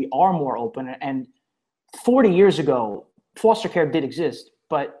of things, we are more open. And 40 years ago, foster care did exist,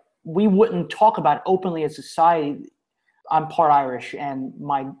 but we wouldn't talk about it openly as a society. I'm part Irish, and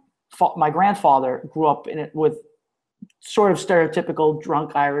my grandfather grew up in it with sort of stereotypical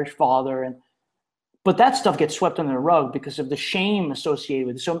drunk Irish father, and but that stuff gets swept under the rug because of the shame associated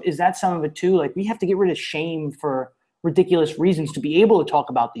with it. So is that some of it too? Like we have to get rid of shame for ridiculous reasons to be able to talk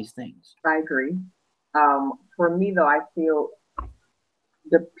about these things. I agree. For me, though, I feel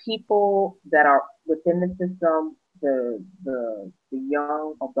the people that are within the system, the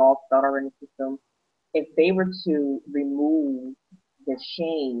young adults that are in the system, if they were to remove the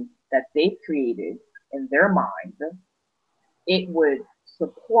shame that they created in their mind, it would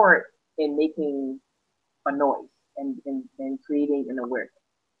support in making a noise and creating an awareness.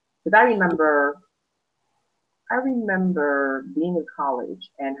 Because I remember being in college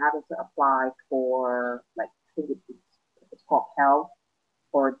and having to apply for like I think it's called Pell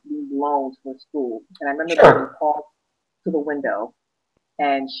or these loans for school. And I remember being Sure. called to the window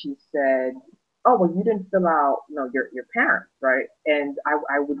and she said, "Oh, well, you didn't fill out, your parents, right?" And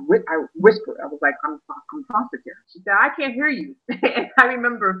I whispered, I was like, "I'm foster care." She said, "I can't hear you." And I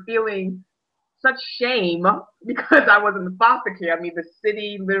remember feeling such shame because I was in foster care. I mean, the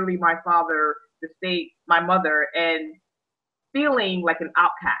city, literally, my father, the state, my mother, and feeling like an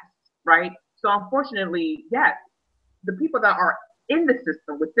outcast, right? So unfortunately, yes, the people that are in the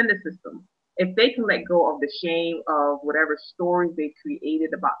system, within the system, if they can let go of the shame of whatever stories they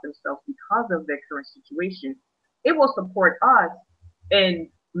created about themselves because of their current situation, it will support us in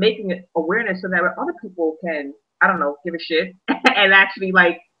making it awareness so that other people can, I don't know, give a shit and actually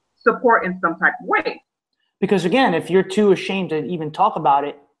like support in some type of way. Because again, if you're too ashamed to even talk about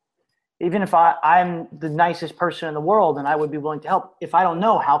it, even if I'm the nicest person in the world and I would be willing to help, if I don't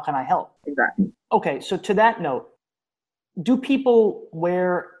know, how can I help? Exactly. Okay, so to that note, do people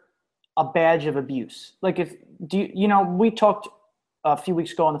wear a badge of abuse? Like if we talked a few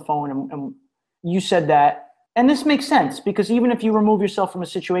weeks ago on the phone and you said that, and this makes sense because even if you remove yourself from a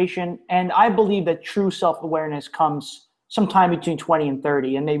situation, and I believe that true self-awareness comes sometime between 20 and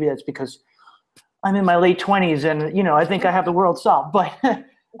 30, and maybe that's because I'm in my late 20s and I think I have the world solved, but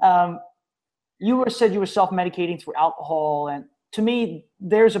um, said you were self-medicating through alcohol, and to me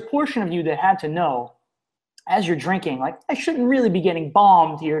there's a portion of you that had to know as you're drinking, like I shouldn't really be getting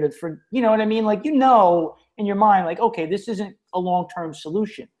bombed here you know what I mean? Like, in your mind, like, okay, this isn't a long-term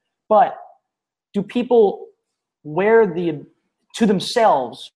solution. But do people wear to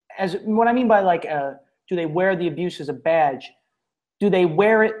themselves as what I mean by like, do they wear the abuse as a badge? Do they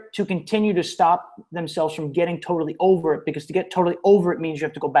wear it to continue to stop themselves from getting totally over it? Because to get totally over it means you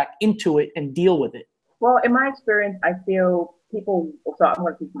have to go back into it and deal with it. Well, in my experience, I feel people. So I'm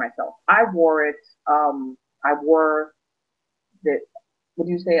going to speak for myself. I wore it. I wore the. Would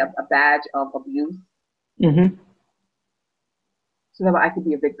you say a badge of abuse Mm-hmm. so that I could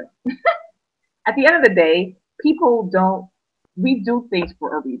be a victim? At the end of the day, people don't. we do things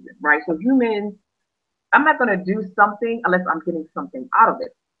for a reason, right? So humans, I'm not going to do something unless I'm getting something out of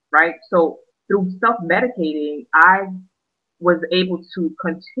it, right? So through self-medicating, I was able to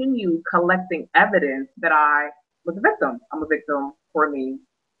continue collecting evidence that I was a victim. I'm a victim for me,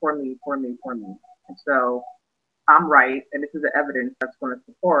 for me, for me, for me. And so I'm right, and this is the evidence that's going to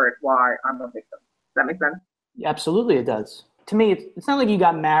support why I'm a victim. Does that make sense? Absolutely, it does. To me, it's not like you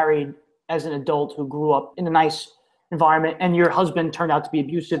got married as an adult who grew up in a nice environment and your husband turned out to be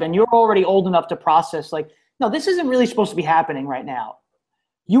abusive and you're already old enough to process, like, no, this isn't really supposed to be happening right now.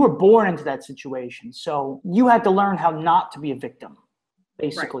 You were born into that situation. So you had to learn how not to be a victim,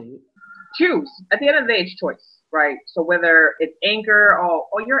 basically. Right. Choose. At the end of the day, it's choice, right? So whether it's anger or,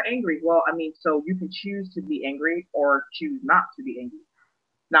 oh, you're angry. Well, I mean, so you can choose to be angry or choose not to be angry.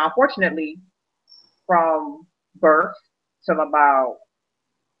 Now, unfortunately, from birth till about,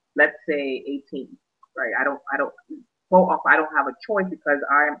 let's say, 18, right? I don't quote off, I don't have a choice because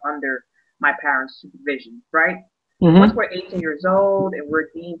I am under my parents' supervision, right? Once Mm-hmm. we're 18 years old and we're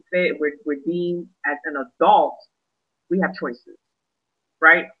deemed fit, we're deemed as an adult, we have choices,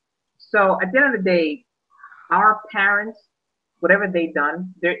 right? So at the end of the day, our parents, whatever they've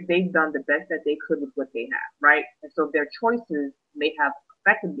done the best that they could with what they have, right? And so their choices may have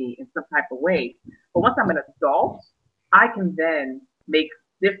affected me in some type of way. But once I'm an adult, I can then make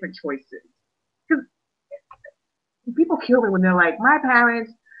different choices. Because people kill me when they're like, my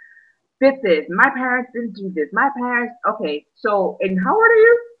parents did this, my parents didn't do this, my parents, okay, so, and how old are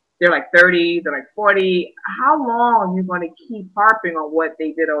you? They're like 30, they're like 40. How long are you going to keep harping on what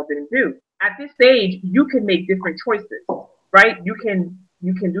they did or didn't do? At this stage, you can make different choices, right? You can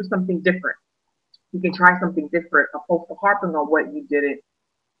do something different. You can try something different opposed to harping on what you didn't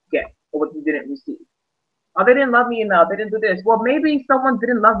get or what you didn't receive. Oh, they didn't love me enough. They didn't do this. Well, maybe someone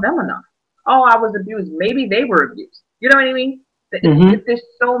didn't love them enough. Oh, I was abused. Maybe they were abused. You know what I mean? Mm-hmm. There's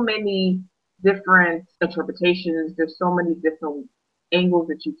so many different interpretations. There's so many different angles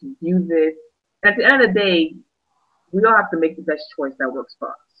that you can view this. And at the end of the day, we all have to make the best choice that works for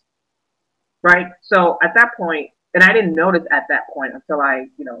us, right? So at that point, and I didn't notice at that point until I,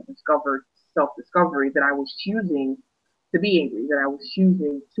 discovered self-discovery that I was choosing to be angry, that I was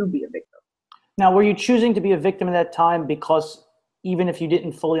choosing to be a victim. Now, were you choosing to be a victim at that time because even if you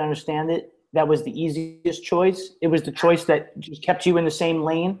didn't fully understand it, that was the easiest choice? It was the choice that just kept you in the same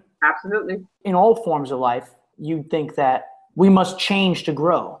lane? Absolutely. In all forms of life, you'd think that we must change to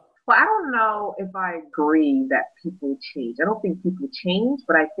grow. Well, I don't know if I agree that people change. I don't think people change,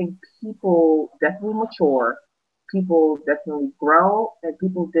 but I think people definitely mature, people definitely grow, and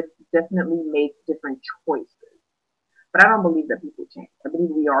people definitely make different choices. But I don't believe that people change. I believe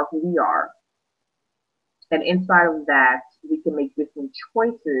we are who we are. And inside of that, we can make different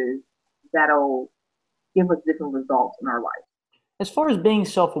choices that'll give us different results in our life. As far as being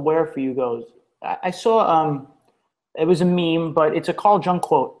self-aware for you goes, I saw it was a meme, but it's a Carl Jung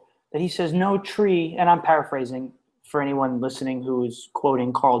quote that he says, "No tree," and I'm paraphrasing for anyone listening who is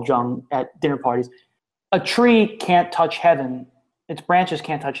quoting Carl Jung at dinner parties. A tree can't touch heaven; its branches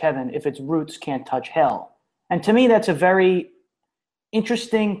can't touch heaven if its roots can't touch hell. And to me, that's a very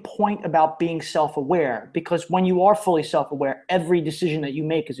interesting point about being self-aware, because when you are fully self-aware, every decision that you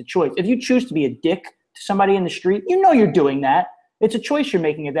make is a choice. If you choose to be a dick to somebody in the street, you know you're doing that. It's a choice you're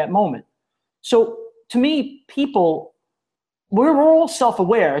making at that moment. So to me, we're all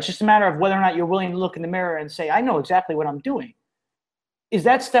self-aware. It's just a matter of whether or not you're willing to look in the mirror and say, I know exactly what I'm doing. Is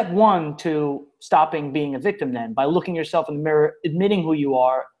that step one to stopping being a victim then, by looking yourself in the mirror, admitting who you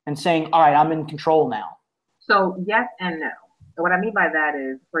are, and saying, all right, I'm in control now? So, yes and no. And what I mean by that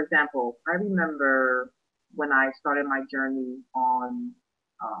is, for example, I remember when I started my journey on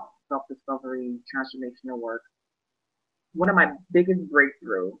self discovery, transformational work, one of my biggest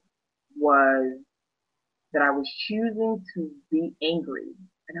breakthrough was that I was choosing to be angry.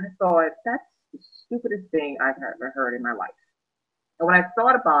 And I thought, that's the stupidest thing I've ever heard in my life. And when I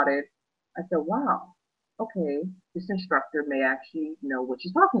thought about it, I said, wow, okay, this instructor may actually know what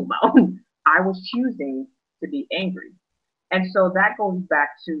she's talking about. I was choosing to be angry. And so that goes back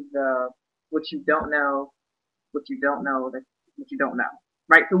to the what you don't know, what you don't know, that what you don't know.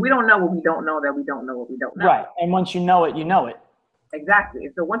 Right? So we don't know what we don't know that we don't know what we don't know. Right. And once you know it, you know it. Exactly.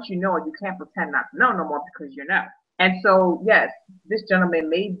 And so once you know it, you can't pretend not to know no more because you know. And so, yes, this gentleman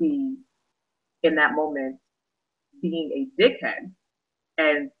may be in that moment being a dickhead,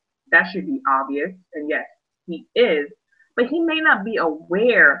 and that should be obvious. And yes, he is, but he may not be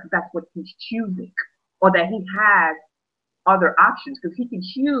aware that's what he's choosing or that he has other options because he can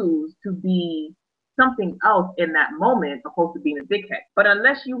choose to be something else in that moment opposed to being a dickhead. But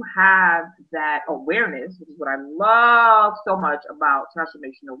unless you have that awareness, which is what I love so much about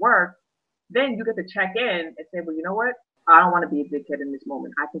transformational work, then you get to check in and say, well, you know what? I don't want to be a dickhead in this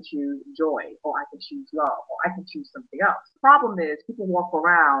moment. I can choose joy, or I can choose love, or I can choose something else. The problem is people walk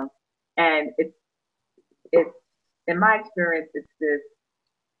around and it's in my experience, it's this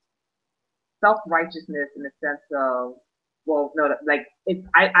self-righteousness in the sense of, well, no, like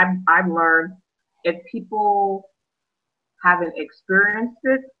I've learned if people haven't experienced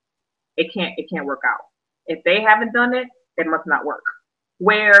it, it can't work out. If they haven't done it, it must not work.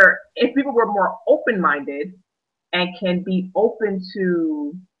 Where if people were more open-minded and can be open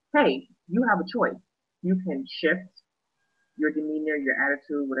to, hey, you have a choice. You can shift your demeanor, your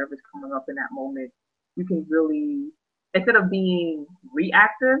attitude, whatever's coming up in that moment. You can really, instead of being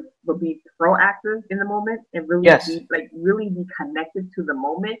reactive, but be proactive in the moment and really really be connected to the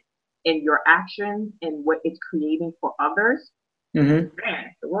moment and your actions and what it's creating for others. Man,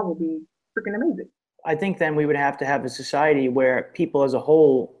 the world will be freaking amazing. I think then we would have to have a society where people as a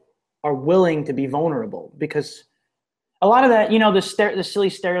whole are willing to be vulnerable, because a lot of that, the silly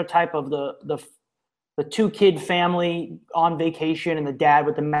stereotype of the 2-kid family on vacation and the dad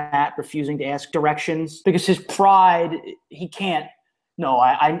with the mat refusing to ask directions because his pride, he can't. No,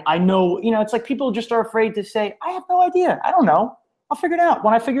 I know, it's like people just are afraid to say, I have no idea. I don't know. I'll figure it out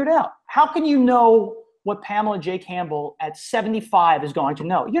when I figure it out. How can you know what Pamela J. Campbell at 75 is going to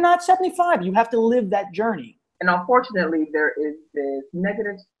know? You're not 75. You have to live that journey. And unfortunately, there is this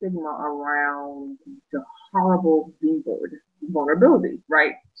negative stigma around the horrible B word, vulnerability,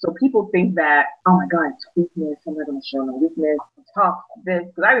 right? So people think that, oh my God, it's weakness. I'm not going to show no weakness. I'm tough. This,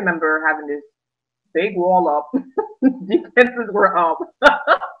 because I remember having this big wall up. Defenses were up.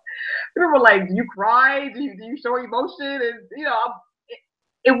 People were like, do you cry? Do you show emotion? And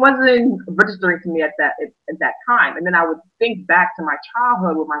it wasn't registering to me at that time. And then I would think back to my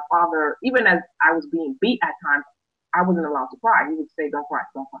childhood with my father. Even as I was being beat at times, I wasn't allowed to cry. He would say, don't cry,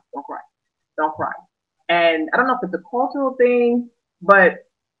 don't cry, don't cry, don't cry. And I don't know if it's a cultural thing, but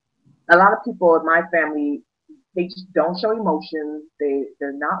a lot of people in my family, they just don't show emotions.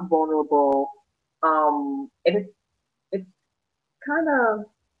 They're not vulnerable. And it's kind of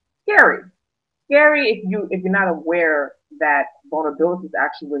scary. Scary if you're not aware that vulnerability is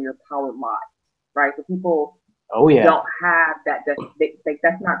actually where your power lies, right? So people don't have that.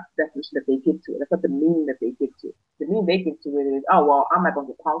 That's not the definition that they get to it. That's not the meaning that they get to it. The meaning they get to it is, oh well, I'm not gonna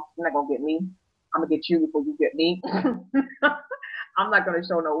get punked. You're not gonna get me. I'm gonna get you before you get me. I'm not gonna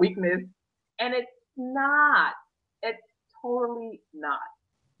show no weakness, and it's not. It's totally not.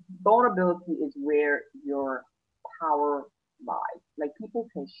 Vulnerability is where your power lies. Like people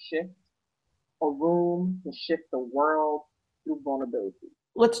can shift a room, can shift the world through vulnerability.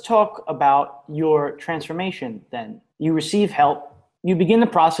 Let's talk about your transformation then. You receive help. You begin the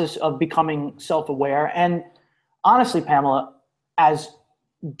process of becoming self-aware. And honestly, Pamela, as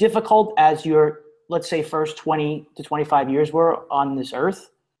difficult as your, let's say, first 20 to 25 years were on this earth,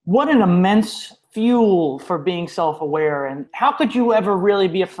 what an immense fuel for being self-aware. And how could you ever really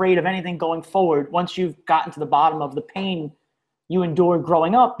be afraid of anything going forward once you've gotten to the bottom of the pain you endured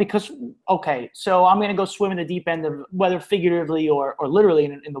growing up? Because, okay, so I'm going to go swim in the deep end of whether figuratively or literally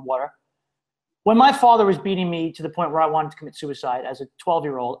in the water. When my father was beating me to the point where I wanted to commit suicide as a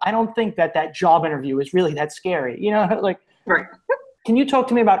 12-year-old, I don't think that job interview is really that scary. Right. Can you talk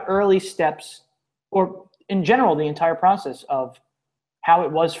to me about early steps or in general, the entire process of how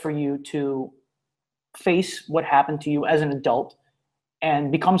it was for you to face what happened to you as an adult and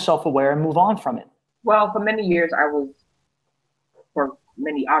become self-aware and move on from it? Well, for many years, for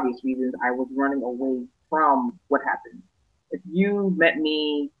many obvious reasons, I was running away from what happened. If you met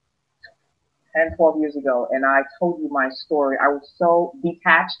me 10, 12 years ago and I told you my story, I was so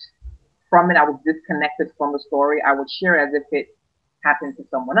detached from it. I was disconnected from the story. I would share it as if it happened to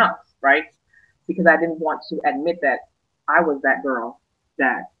someone else, right? Because I didn't want to admit that I was that girl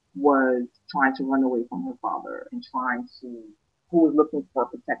that was trying to run away from her father and who was looking for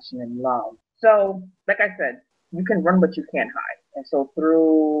protection and love. So, like I said, you can run, but you can't hide. And so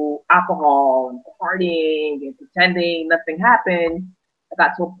through alcohol and partying and pretending nothing happened, I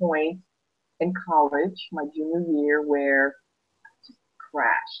got to a point in college, my junior year, where I just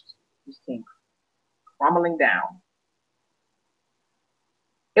crashed, just came crumbling down.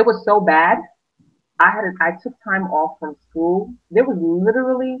 It was so bad. I took time off from school. There was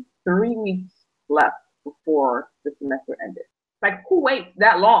literally 3 weeks left before the semester ended. Like, who waits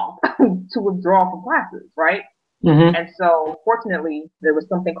that long to withdraw from classes, right? Mm-hmm. And so, fortunately, there was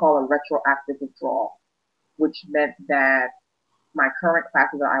something called a retroactive withdrawal, which meant that my current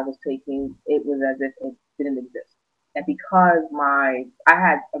classes that I was taking, it was as if it didn't exist. And because I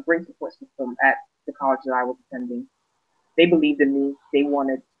had a great support system at the college that I was attending, they believed in me. They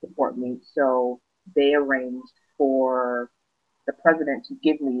wanted to support me. So they arranged for the president to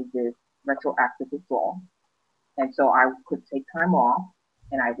give me this retroactive withdrawal. And so I could take time off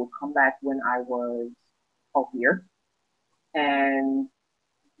and I would come back when I was healthier and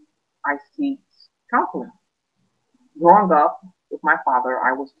I seek counseling. Growing up with my father,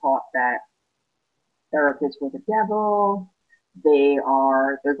 I was taught that therapists were the devil.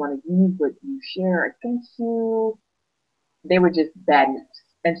 They're going to use what you share against you. They were just bad news.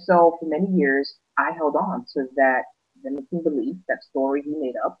 And so for many years, I held on to that limiting belief, that story he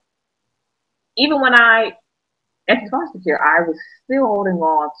made up. Even when I entered foster care, I was still holding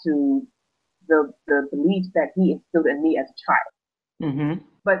on to the beliefs that he instilled in me as a child. Mm-hmm.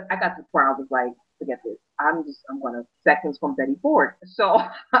 But I got to the point I was like, forget this. I'm gonna seconds from Betty Ford. So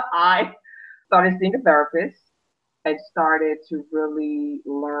I started seeing a therapist and started to really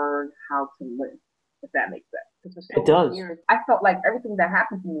learn how to live, if that makes sense. Because for It so many does. years, I felt like everything that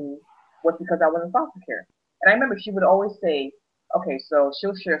happened to me was because I was in foster care. And I remember she would always say, okay, so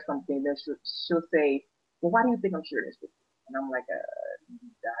she'll share something, then she'll say, well, why do you think I'm sharing this with you? And I'm like,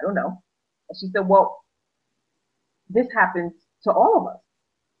 I don't know. And she said, well, this happens to all of us,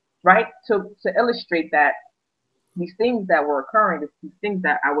 right? To illustrate that these things that were occurring, these things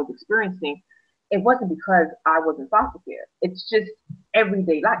that I was experiencing, it wasn't because I was in foster care. It's just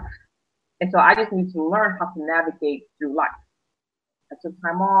everyday life. And so I just need to learn how to navigate through life. I took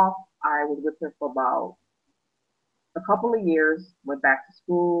time off. I was with her for about a couple of years, went back to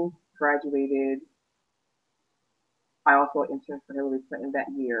school, graduated. I also interned for Hillary Clinton that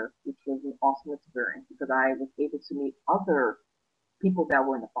year, which was an awesome experience because I was able to meet other people that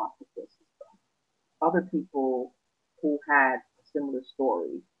were in the foster care system, other people who had a similar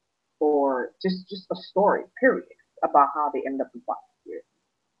story or just a story, period, about how they ended up in foster care.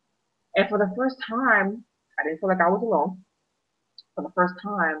 And for the first time, I didn't feel like I was alone. For the first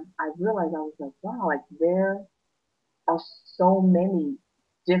time, I realized I was like, wow, like there are so many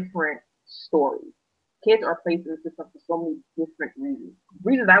different stories. Kids are placed in the system for so many different reasons,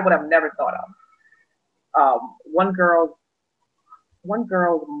 reasons I would have never thought of. Um, one girl one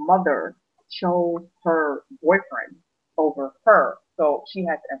girl's mother chose her boyfriend over her, so she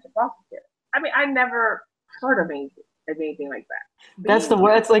had to enter foster care. I mean, I never heard of anything like that. That's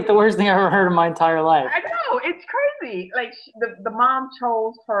like the worst thing I've ever heard in my entire life. I know, it's crazy. Like the mom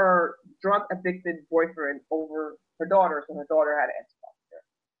chose her drug addicted boyfriend over her daughter, so her daughter had to enter foster care.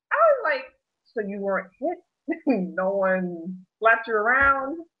 I was like, so you weren't hit? No one slapped you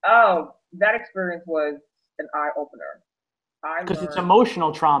around? Oh, that experience was an eye opener. I Because it's learned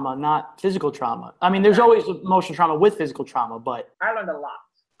emotional trauma, not physical trauma. I mean, there's exactly. always emotional trauma with physical trauma, but I learned a lot.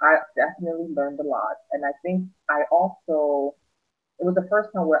 I definitely learned a lot. And I think I also, it was the first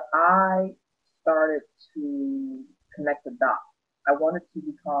time where I started to connect the dots. I wanted to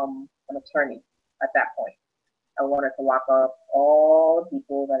become an attorney at that point. I wanted to lock up all the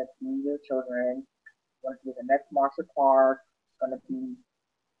people that abuse their children. I wanted to be the next Marsha Clark, going to be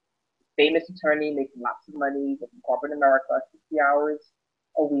a famous attorney making lots of money in corporate America, 60 hours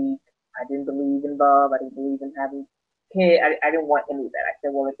a week. I didn't believe in love. I didn't believe in having kids. I didn't want any of that. I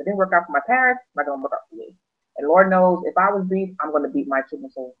said, well, if it didn't work out for my parents, it's not going to work out for me. And Lord knows, if I was beat, I'm going to beat my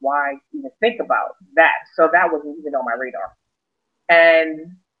children. So why even think about that? So that wasn't even on my radar.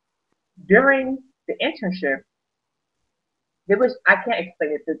 And during the internship, there was, I can't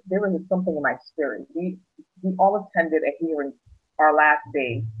explain it, there was something in my spirit. We all attended a hearing our last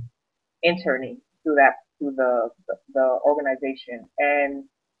day interning through the organization. And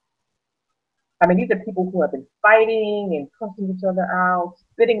I mean, these are people who have been fighting and cussing each other out,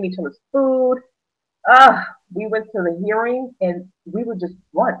 spitting in each other's food. Uh, we went to the hearing and we were just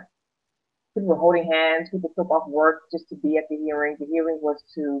one. People were holding hands. People took off work just to be at the hearing. The hearing was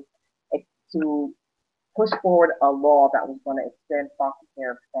to push forward a law that was going to extend foster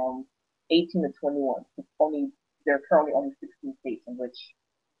care from 18 to 21. Only there are currently only 16 states in which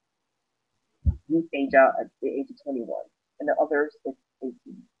youth age out at the age of 21, and the others it's 18.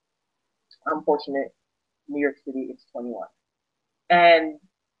 Unfortunate, New York City it's 21. And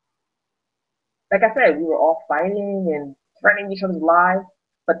like I said, we were all fighting and threatening each other's lives.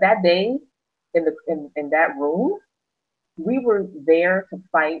 But that day, in that room, we were there to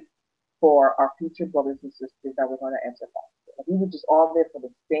fight for our future brothers and sisters that were going to enter foster. We were just all there for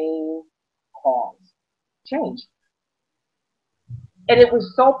the same cause, change. And it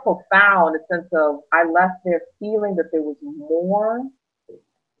was so profound in the sense of I left there feeling that there was more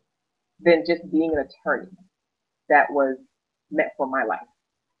than just being an attorney that was meant for my life.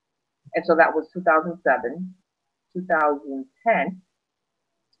 And so that was 2007. 2010,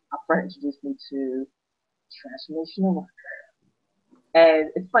 a friend introduced me to transformational work. And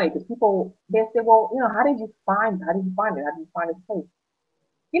it's funny because people, they say, well, how did you find it? How did you find it? How did you find this place?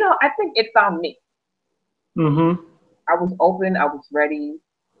 I think it found me. Mm-hmm. I was open, I was ready,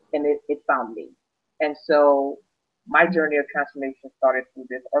 and it found me. And so my journey of transformation started through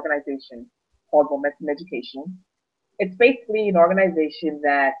this organization called Momentum Education. It's basically an organization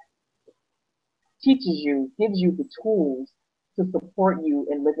that teaches you, gives you the tools to support you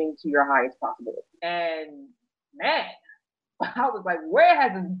in living to your highest possibility. And man, I was like, where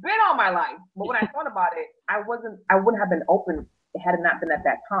has this been all my life? But when I thought about it, I wouldn't have been open had it not been at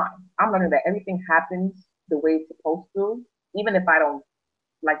that time. I'm learning that everything happens the way it's supposed to, even if I don't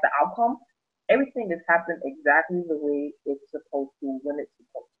like the outcome. Everything is happening exactly the way it's supposed to when it's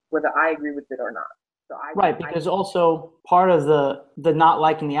supposed to, whether I agree with it or not. So Right, because also part of the not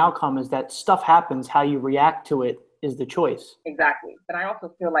liking the outcome is that stuff happens. How you react to it is the choice. Exactly. And I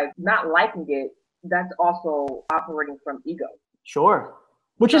also feel like not liking it, that's also operating from ego. Sure.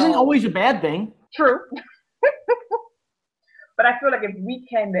 Which isn't always a bad thing. True. But I feel like if we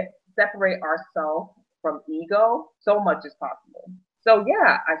can separate ourselves from ego, so much is possible. So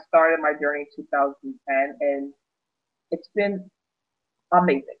yeah, I started my journey in 2010, and it's been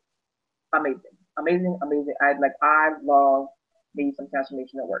amazing, amazing, amazing, amazing. I love me some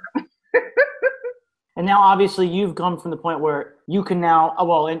transformational work. And now, obviously, you've gone from the point where you can now,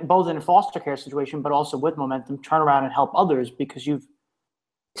 both in a foster care situation, but also with Momentum, turn around and help others because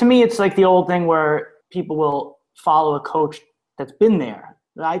to me, it's like the old thing where people will follow a coach that's been there.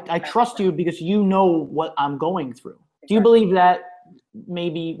 I trust you because you know what I'm going through. Exactly. Do you believe that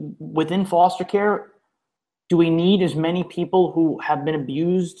maybe within foster care, do we need as many people who have been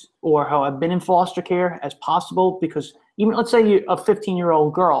abused or who have been in foster care as possible? Because even, let's say you're a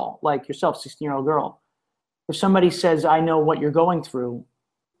 15-year-old girl, like yourself, 16-year-old girl, if somebody says, I know what you're going through,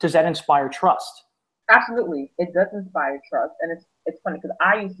 does that inspire trust? Absolutely. It does inspire trust. And it's funny because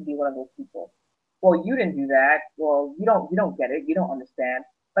I used to be one of those people. Well, you didn't do that. Well, you don't get it. You don't understand.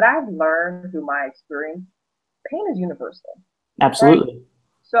 But I've learned through my experience, pain is universal. Absolutely. Right?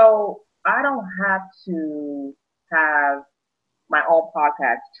 So I don't have to have my own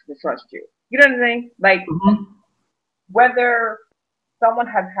podcast to trust you. You know what I'm saying? Like, whether someone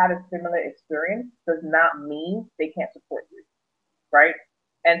has had a similar experience does not mean they can't support you, right?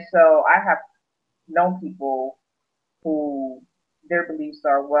 And so I have known people who their beliefs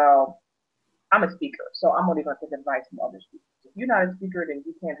are, well, I'm a speaker, so I'm only going to take advice from other speakers. If you're not a speaker, then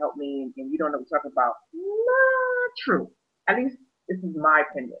you can't help me and you don't know what to talk about. Not true. At least this is my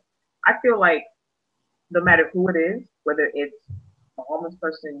opinion. I feel like no matter who it is, whether it's a homeless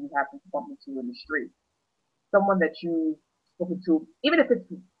person you happen to bump into in the street, someone that you've spoken to, even if it's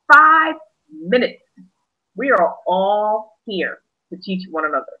 5 minutes, we are all here to teach one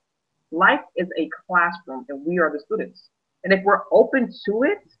another. Life is a classroom and we are the students. And if we're open to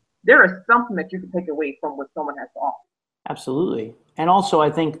it, there is something that you can take away from what someone has to offer. Absolutely. And also, I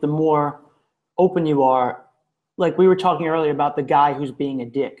think the more open you are, like we were talking earlier about the guy who's being a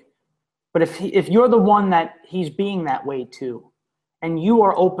dick. But if you're the one that he's being that way to, and you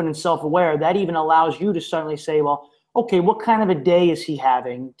are open and self-aware, that even allows you to suddenly say, well, okay, what kind of a day is he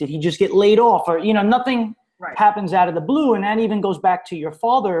having? Did he just get laid off? Or, nothing happens out of the blue. And that even goes back to your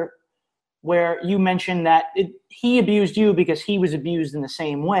father, where you mentioned that he abused you because he was abused in the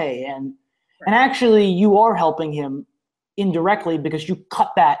same way. And actually you are helping him indirectly because you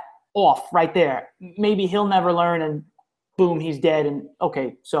cut that off right there. Maybe he'll never learn and boom, he's dead. And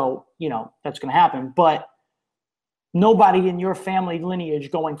okay, so, that's going to happen. But nobody in your family lineage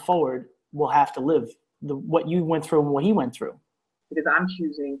going forward will have to live what you went through and what he went through. Because I'm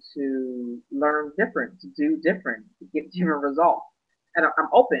choosing to learn different, to do different, to get different results. And I'm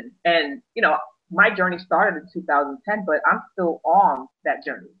open. And, my journey started in 2010, but I'm still on that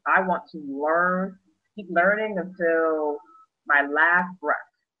journey. I want to learn, keep learning until my last breath.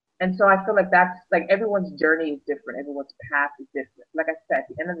 And so I feel like that's like everyone's journey is different. Everyone's path is different. Like I said, at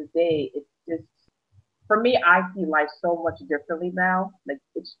the end of the day, it's just, for me, I see life so much differently now. Like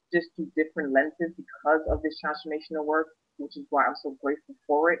it's just through different lenses because of this transformational work, which is why I'm so grateful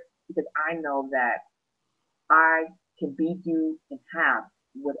for it. Because I know that I can be, do, and have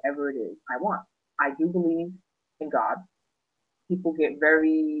whatever it is I want. I do believe in God. People get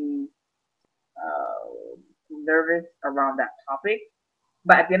very nervous around that topic.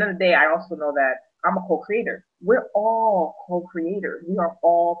 But at the end of the day, I also know that I'm a co-creator. We're all co-creators. We are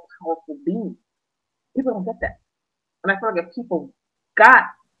all powerful beings. People don't get that. And I feel like if people got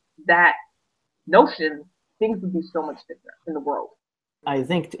that notion, things would be so much different in the world. I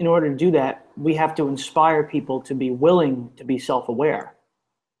think in order to do that, we have to inspire people to be willing to be self-aware.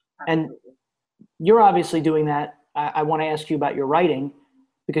 And you're obviously doing that. I want to ask you about your writing,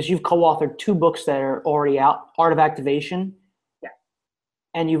 because you've co-authored 2 books that are already out, Art of Activation. Yeah.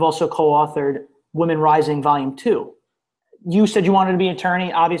 And you've also co-authored Women Rising Volume 2. You said you wanted to be an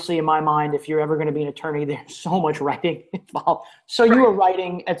attorney. Obviously, in my mind, if you're ever going to be an attorney, there's so much writing involved. So you were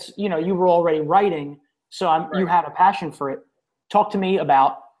writing, you were already writing. So you had a passion for it. Talk to me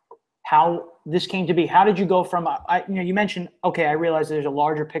about how this came to be. How did you go from, you mentioned, okay, I realize there's a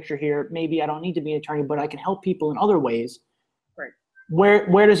larger picture here. Maybe I don't need to be an attorney, but I can help people in other ways. Right.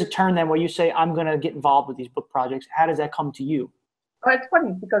 Where does it turn then where you say, I'm going to get involved with these book projects? How does that come to you? Well, it's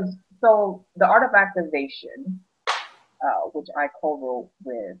funny because, so the Art of Activation, which I co-wrote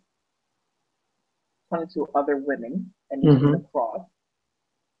with 22 other women and across,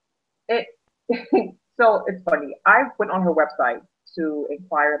 so it's funny. I went on her website to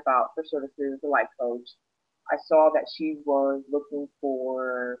inquire about her services, the life coach. I saw that she was looking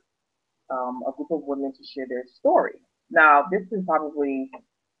for a group of women to share their story. Now, this is probably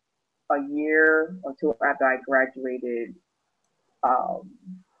a year or 2 after I graduated,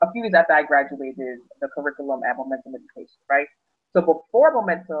 a few years after I graduated the curriculum at Momentum Education, right? So before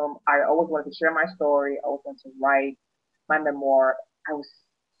Momentum, I always wanted to share my story. I always wanted to write my memoir. I was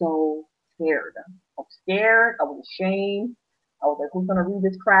so scared. I was scared. I was ashamed. I was like, who's going to read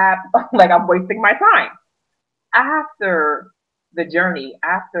this crap? Like, I'm wasting my time. After the journey,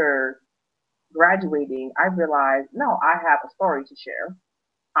 after graduating, I realized, no, I have a story to share.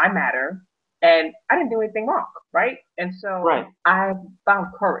 I matter. And I didn't do anything wrong, right? And so I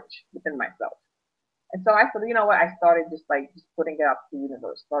found courage within myself. And so I said, you know what? I started just putting it out to the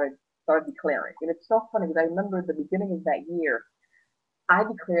universe, started declaring. And it's so funny because I remember at the beginning of that year, I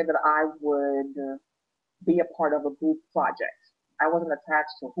declared that I would be a part of a group project. I wasn't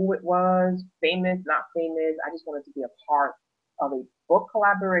attached to who it was, famous, not famous. I just wanted to be a part of a book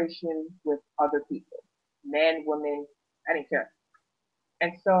collaboration with other people, men, women, I didn't care.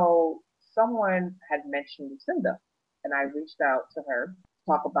 And so someone had mentioned Lucinda, and I reached out to her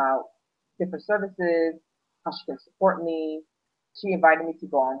to talk about different services, how she can support me. She invited me to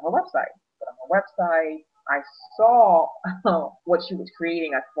go on her website. But on her website, I saw what she was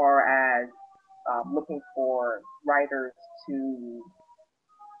creating as far as looking for writers to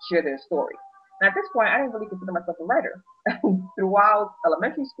share their story. And at this point, I didn't really consider myself a writer. Throughout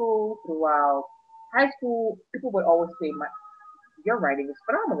elementary school, throughout high school, people would always say, your writing is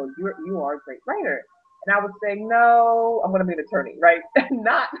phenomenal. You are a great writer. And I would say, no, I'm going to be an attorney, right?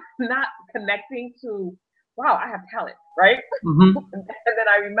 not connecting to, wow, I have talent, right? Mm-hmm. And then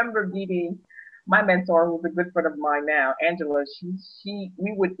I remember meeting my mentor, who's a good friend of mine now, Angela.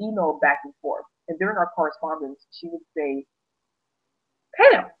 We would email back and forth. And during our correspondence, she would say,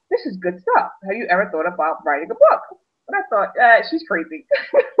 Pam, this is good stuff. Have you ever thought about writing a book? And I thought, she's crazy.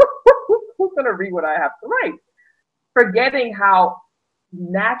 Who's going to read what I have to write? Forgetting how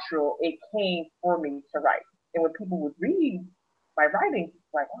natural it came for me to write. And when people would read my writing,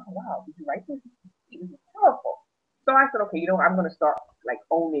 it's like, oh, wow, did you write this? This is powerful. So I said, okay, I'm going to start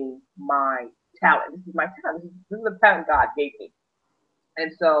owning my talent. This is my talent. This is the talent God gave me.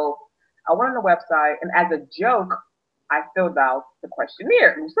 And so I went on the website, and as a joke, I filled out the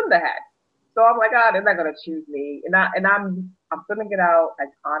questionnaire Lucinda had. So I'm like, they're not going to choose me. And I'm filling it out as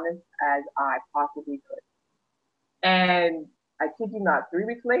honest as I possibly could. And I kid you not, 3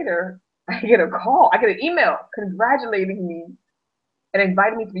 weeks later, I get an email congratulating me and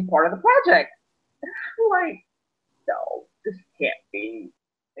inviting me to be part of the project. And I'm like, no, this can't be.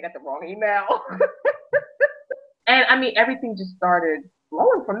 They got the wrong email. And I mean, everything just started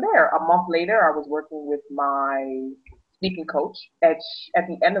flowing from there. A month later, I was working with my speaking coach. At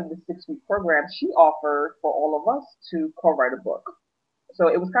the end of the 6-week program, she offered for all of us to co-write a book. So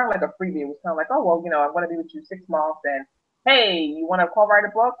it was kind of like a freebie. It was kind of like, oh, well, I'm going to be with you 6 months. And hey, you want to co-write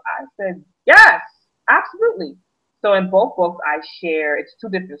a book? I said, yes, absolutely. So in both books, I share, it's 2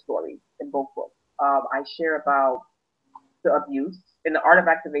 different stories in both books. I share about the abuse. In the Art of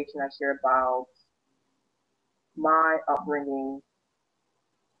Activation, I share about my upbringing,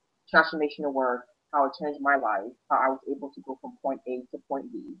 transformational work, how it changed my life, how I was able to go from point A to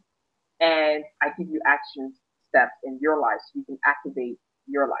point B. And I give you action steps in your life so you can activate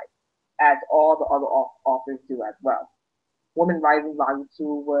your life, as all the other authors do as well. Woman Rising Volume 2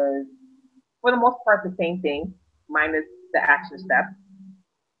 was, for the most part, the same thing, minus the action steps.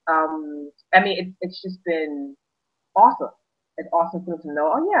 I mean, it's just been awesome. It's awesome for them to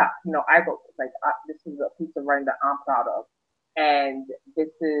know, oh yeah, I wrote this. This is a piece of writing that I'm proud of. And this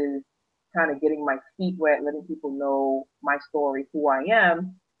is kind of getting my feet wet, letting people know my story, who I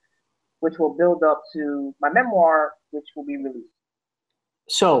am, which will build up to my memoir, which will be released.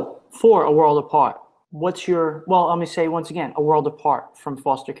 So, for A World Apart, what's your, well, let me say once again, A World Apart from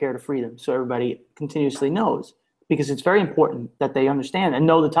Foster Care to Freedom, so everybody continuously knows, because it's very important that they understand and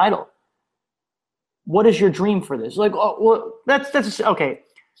know the title. What is your dream for this? Like, oh, well, that's okay.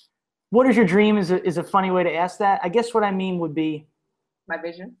 What is your dream is a funny way to ask that. I guess what I mean would be my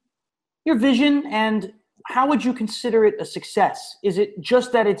vision. Your vision, and how would you consider it a success? Is it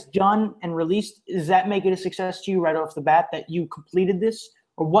just that it's done and released? Does that make it a success to you right off the bat that you completed this?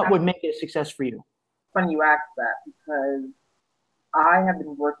 Or what would make it a success for you? Funny you ask that, because I have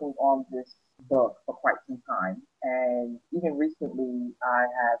been working on this book for quite some time. And even recently, I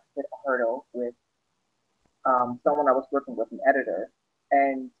have hit a hurdle with someone I was working with, an editor.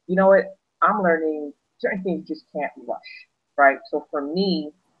 And you know what? I'm learning certain things just can't rush, right? So for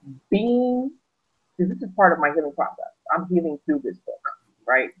me, because this is part of my healing process. I'm healing through this book,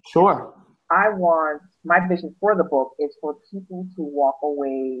 right? Sure. My vision for the book is for people to walk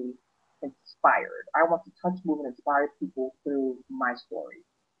away inspired. I want to touch, move, and inspire people through my story.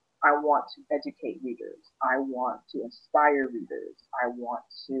 I want to educate readers. I want to inspire readers. I want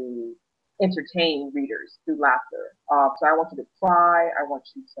to entertain readers through laughter. So I want you to cry, I want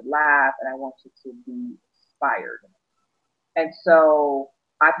you to laugh, and I want you to be inspired. And so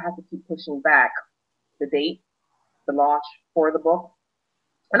I've had to keep pushing back the date, the launch for the book.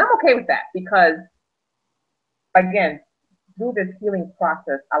 And I'm okay with that, because, again, through this healing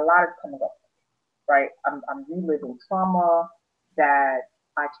process, a lot is coming up, right? I'm reliving trauma that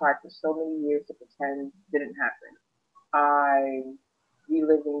I tried for so many years to pretend didn't happen. I'm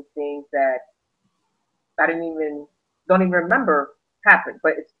reliving things that I don't even remember happened,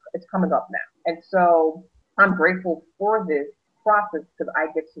 but it's coming up now. And so I'm grateful for this process, because I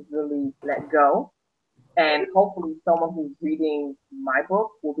get to really let go. And hopefully someone who's reading my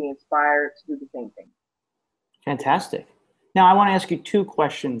book will be inspired to do the same thing. Fantastic. Now, I want to ask you two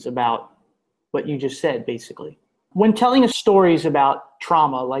questions about what you just said, basically. When telling us stories about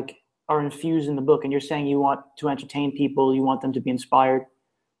trauma, like are infused in the book, and you're saying you want to entertain people, you want them to be inspired,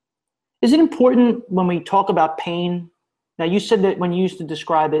 is it important when we talk about pain? Now, you said that when you used to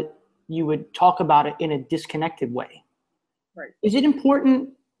describe it, you would talk about it in a disconnected way. Right. Is it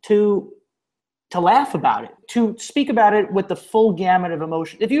important to laugh about it, to speak about it with the full gamut of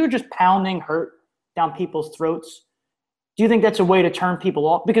emotion? If you were just pounding hurt down people's throats, do you think that's a way to turn people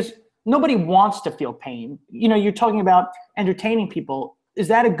off? Because nobody wants to feel pain. You know, you're talking about entertaining people. Is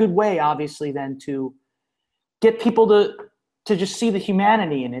that a good way, obviously, then to get people to just see the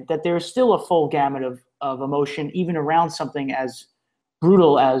humanity in it, that there is still a full gamut of emotion, even around something as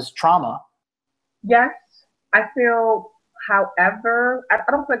brutal as trauma? Yes, I feel, however, I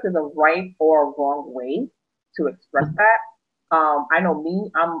don't feel like there's a right or a wrong way to express that. I know me,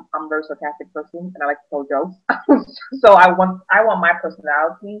 I'm a very sarcastic person, and I like to tell jokes. So I want my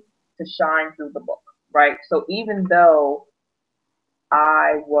personality to shine through the book, right? So even though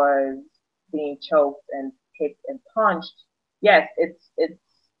I was being choked and kicked and punched, yes, it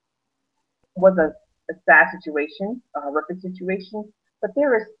was a sad situation, a horrific situation, but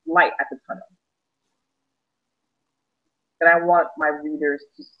there is light at the tunnel. And I want my readers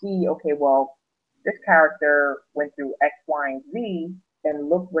to see, okay, well, this character went through X, Y, and Z, and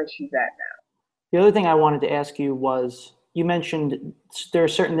look where she's at now. The other thing I wanted to ask you was, you mentioned there are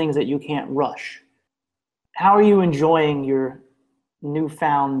certain things that you can't rush. How are you enjoying your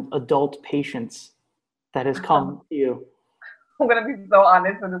newfound adult patience that has come to you? I'm going to be so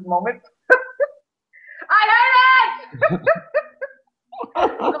honest in this moment. I hate it!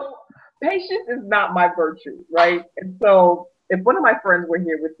 So, patience is not my virtue, right? And so if one of my friends were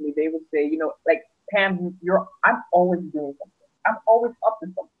here with me, they would say, you know, like, Pam, I'm always doing something. I'm always up to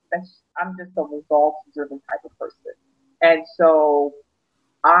something. I'm just a results-driven type of person. And so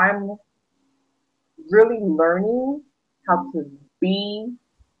I'm really learning how to be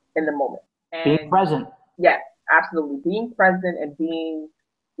in the moment. And being present. Yes, absolutely. Being present and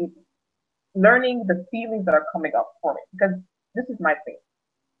learning the feelings that are coming up for me. Because this is my thing.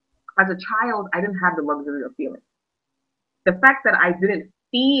 As a child, I didn't have the luxury of feeling. The fact that I didn't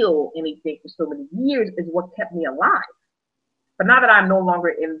feel anything for so many years is what kept me alive. But now that I'm no longer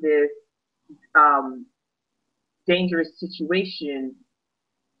in this dangerous situation,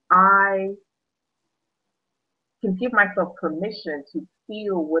 I can give myself permission to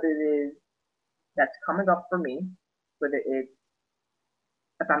feel what it is that's coming up for me, whether it's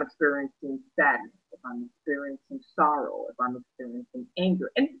if I'm experiencing sadness, if I'm experiencing sorrow, if I'm experiencing anger.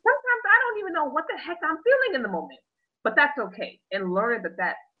 And sometimes I don't even know what the heck I'm feeling in the moment, but that's okay. And learn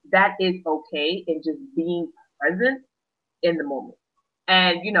that that is okay in just being present in the moment.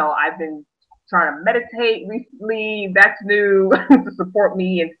 And, I've been trying to meditate recently. That's new to support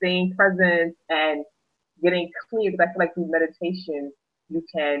me in staying present and getting clear. Because I feel like through meditation, you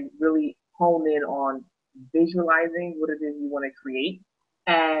can really hone in on visualizing what it is you want to create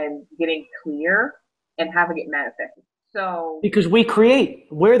and getting clear and having it manifested. So, Because we create.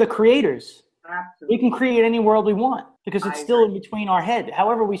 We're the creators. We can absolutely. create any world we want because it's I still in agree. between our head.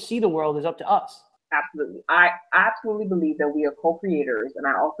 However we see the world is up to us. Absolutely. I absolutely believe that we are co creators. And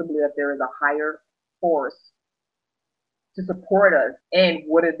I also believe that there is a higher force to support us in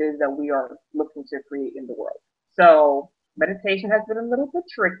what it is that we are looking to create in the world. So meditation has been a little bit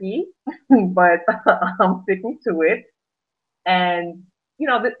tricky, but I'm sticking to it. And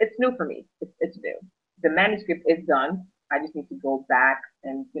it's new for me. It's new. The manuscript is done. I just need to go back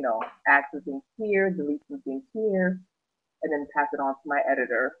and add some things here, delete some things here, and then pass it on to my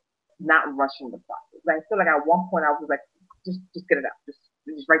editor. Not rushing the process. I feel like at one point I was like, just get it out. Just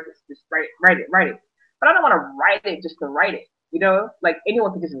write this. Just write it. But I don't want to write it just to write it. Like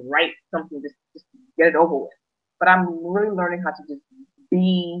anyone can just write something, just get it over with. But I'm really learning how to just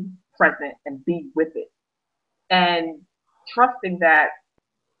be present and be with it, and trusting that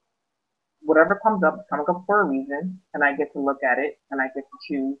whatever comes up is coming up for a reason, and I get to look at it and I get to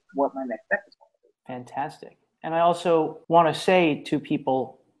choose what my next step is going to be. Fantastic. And I also want to say to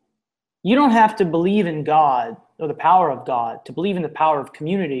people, you don't have to believe in God or the power of God to believe in the power of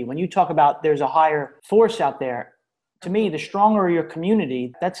community. When you talk about there's a higher force out there, to me, the stronger your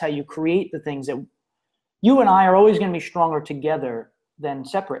community, that's how you create the things that you and I are always going to be stronger together than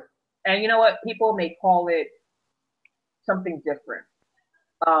separate. And you know what? People may call it something different.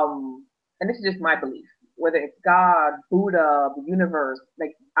 And this is just my belief. Whether it's God, Buddha, the universe,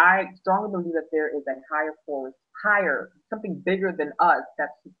 like I strongly believe that there is a higher force, something bigger than us that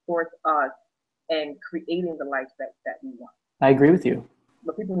supports us in creating the life that we want. I agree with you.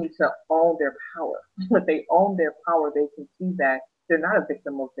 But people need to own their power. When they own their power, they can see that they're not a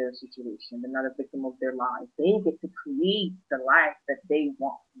victim of their situation. They're not a victim of their lives. They get to create the life that they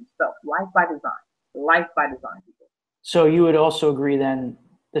want themselves. Life by design. Life by design, people. So you would also agree then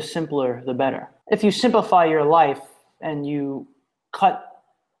the simpler, the better. If you simplify your life and you cut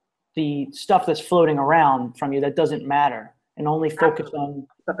the stuff that's floating around from you that doesn't matter and only focus on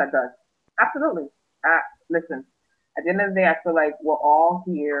stuff that does. Absolutely. Listen, at the end of the day, I feel like we're all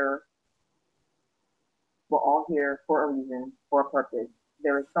here. We're all here for a reason, for a purpose.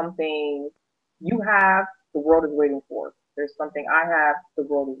 There is something you have, the world is waiting for. There's something I have, the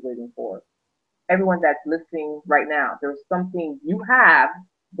world is waiting for. Everyone that's listening right now, there's something you have,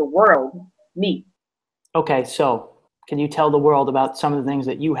 the world needs. Okay, so can you tell the world about some of the things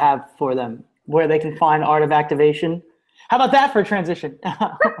that you have for them, where they can find Art of Activation? How about that for a transition?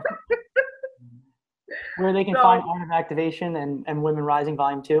 Where they can find Art of Activation and Women Rising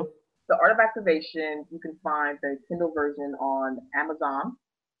Volume 2? The Art of Activation, you can find the Kindle version on Amazon.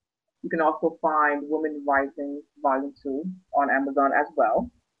 You can also find Women Rising Volume 2 on Amazon as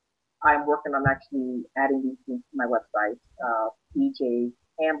well. I'm working on actually adding these things to my website,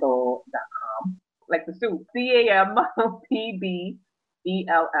 pjcampbell.com. Like the soup, CAMPBELL.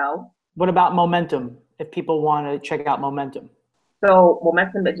 What about Momentum, if people want to check out Momentum? So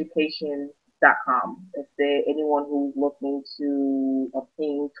momentumeducation.com. If there's anyone who's looking to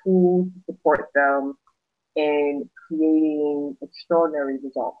obtain tools to support them in creating extraordinary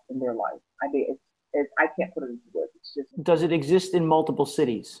results in their life. I can't put it into words. It's just. Does it exist in multiple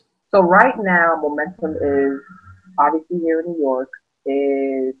cities? So right now, Momentum is obviously here in New York.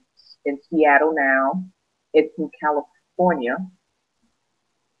 It's in Seattle now. It's in California,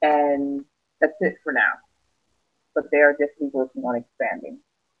 and that's it for now. But they are definitely working on expanding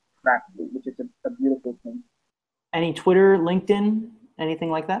rapidly, which is a beautiful thing. Any Twitter, LinkedIn, anything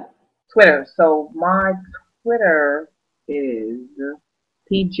like that? Twitter. So my Twitter is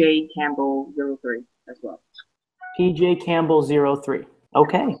PJCampbell03 as well. PJCampbell03.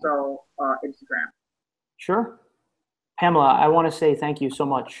 Okay. So Instagram. Sure. Pamela, I want to say thank you so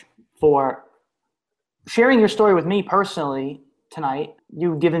much for sharing your story with me personally tonight.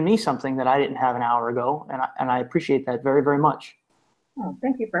 You've given me something that I didn't have an hour ago, and I appreciate that very, very much. Oh,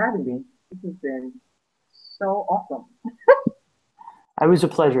 thank you for having me. This has been so awesome. It was a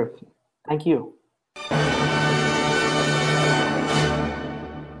pleasure. Thank you.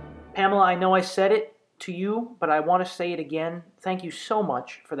 Pamela, I know I said it to you, but I want to say it again. Thank you so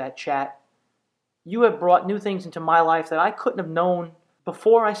much for that chat. You have brought new things into my life that I couldn't have known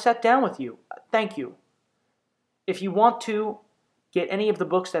before I sat down with you. Thank you. If you want to get any of the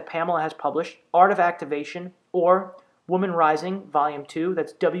books that Pamela has published, Art of Activation or Women Rising, Volume 2.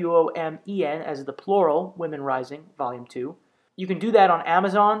 That's WOMEN as the plural, Women Rising, Volume 2. You can do that on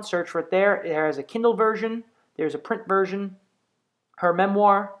Amazon. Search for it there. There is a Kindle version. There's a print version. Her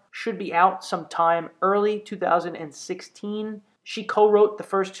memoir should be out sometime early 2016. She co-wrote the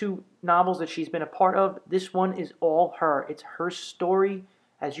first 2 novels that she's been a part of. This one is all her. It's her story.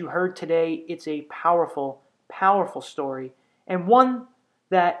 As you heard today, it's a powerful, powerful story. And one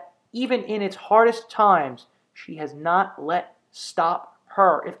that, even in its hardest times, she has not let stop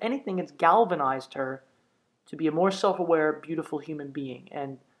her. If anything, it's galvanized her to be a more self-aware, beautiful human being.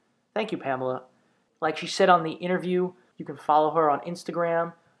 And thank you, Pamela. Like she said on the interview, you can follow her on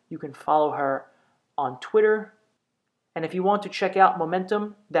Instagram. You can follow her on Twitter. And if you want to check out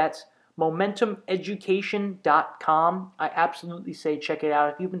Momentum, that's momentumeducation.com. I absolutely say check it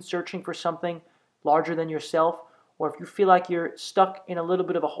out. If you've been searching for something larger than yourself, or if you feel like you're stuck in a little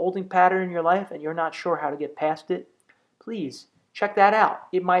bit of a holding pattern in your life and you're not sure how to get past it, please check that out.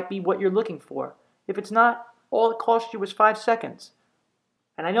 It might be what you're looking for. If it's not, all it cost you was 5 seconds.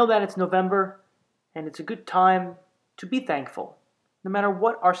 And I know that it's November, and it's a good time to be thankful. No matter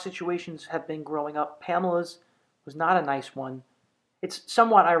what our situations have been growing up, Pamela's was not a nice one. It's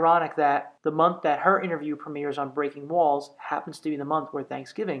somewhat ironic that the month that her interview premieres on Breaking Walls happens to be the month where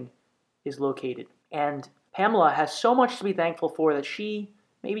Thanksgiving is located. And Pamela has so much to be thankful for that she,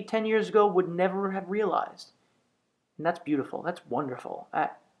 maybe 10 years ago, would never have realized. And that's beautiful. That's wonderful.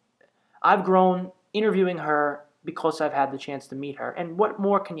 I've grown interviewing her because I've had the chance to meet her. And what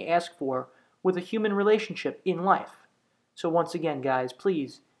more can you ask for with a human relationship in life? So once again, guys,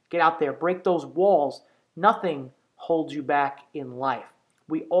 please get out there. Break those walls. Nothing holds you back in life.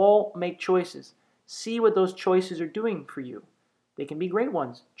 We all make choices. See what those choices are doing for you. They can be great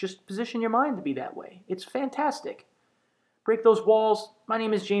ones. Just position your mind to be that way. It's fantastic. Break those walls. My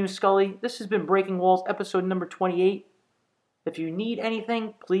name is James Scully. This has been Breaking Walls, episode number 28. If you need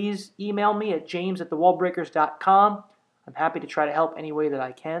anything, please email me at james@thewallbreakers.com. I'm happy to try to help any way that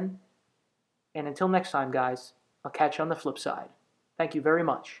I can. And until next time, guys, I'll catch you on the flip side. Thank you very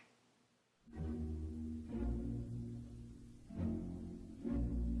much.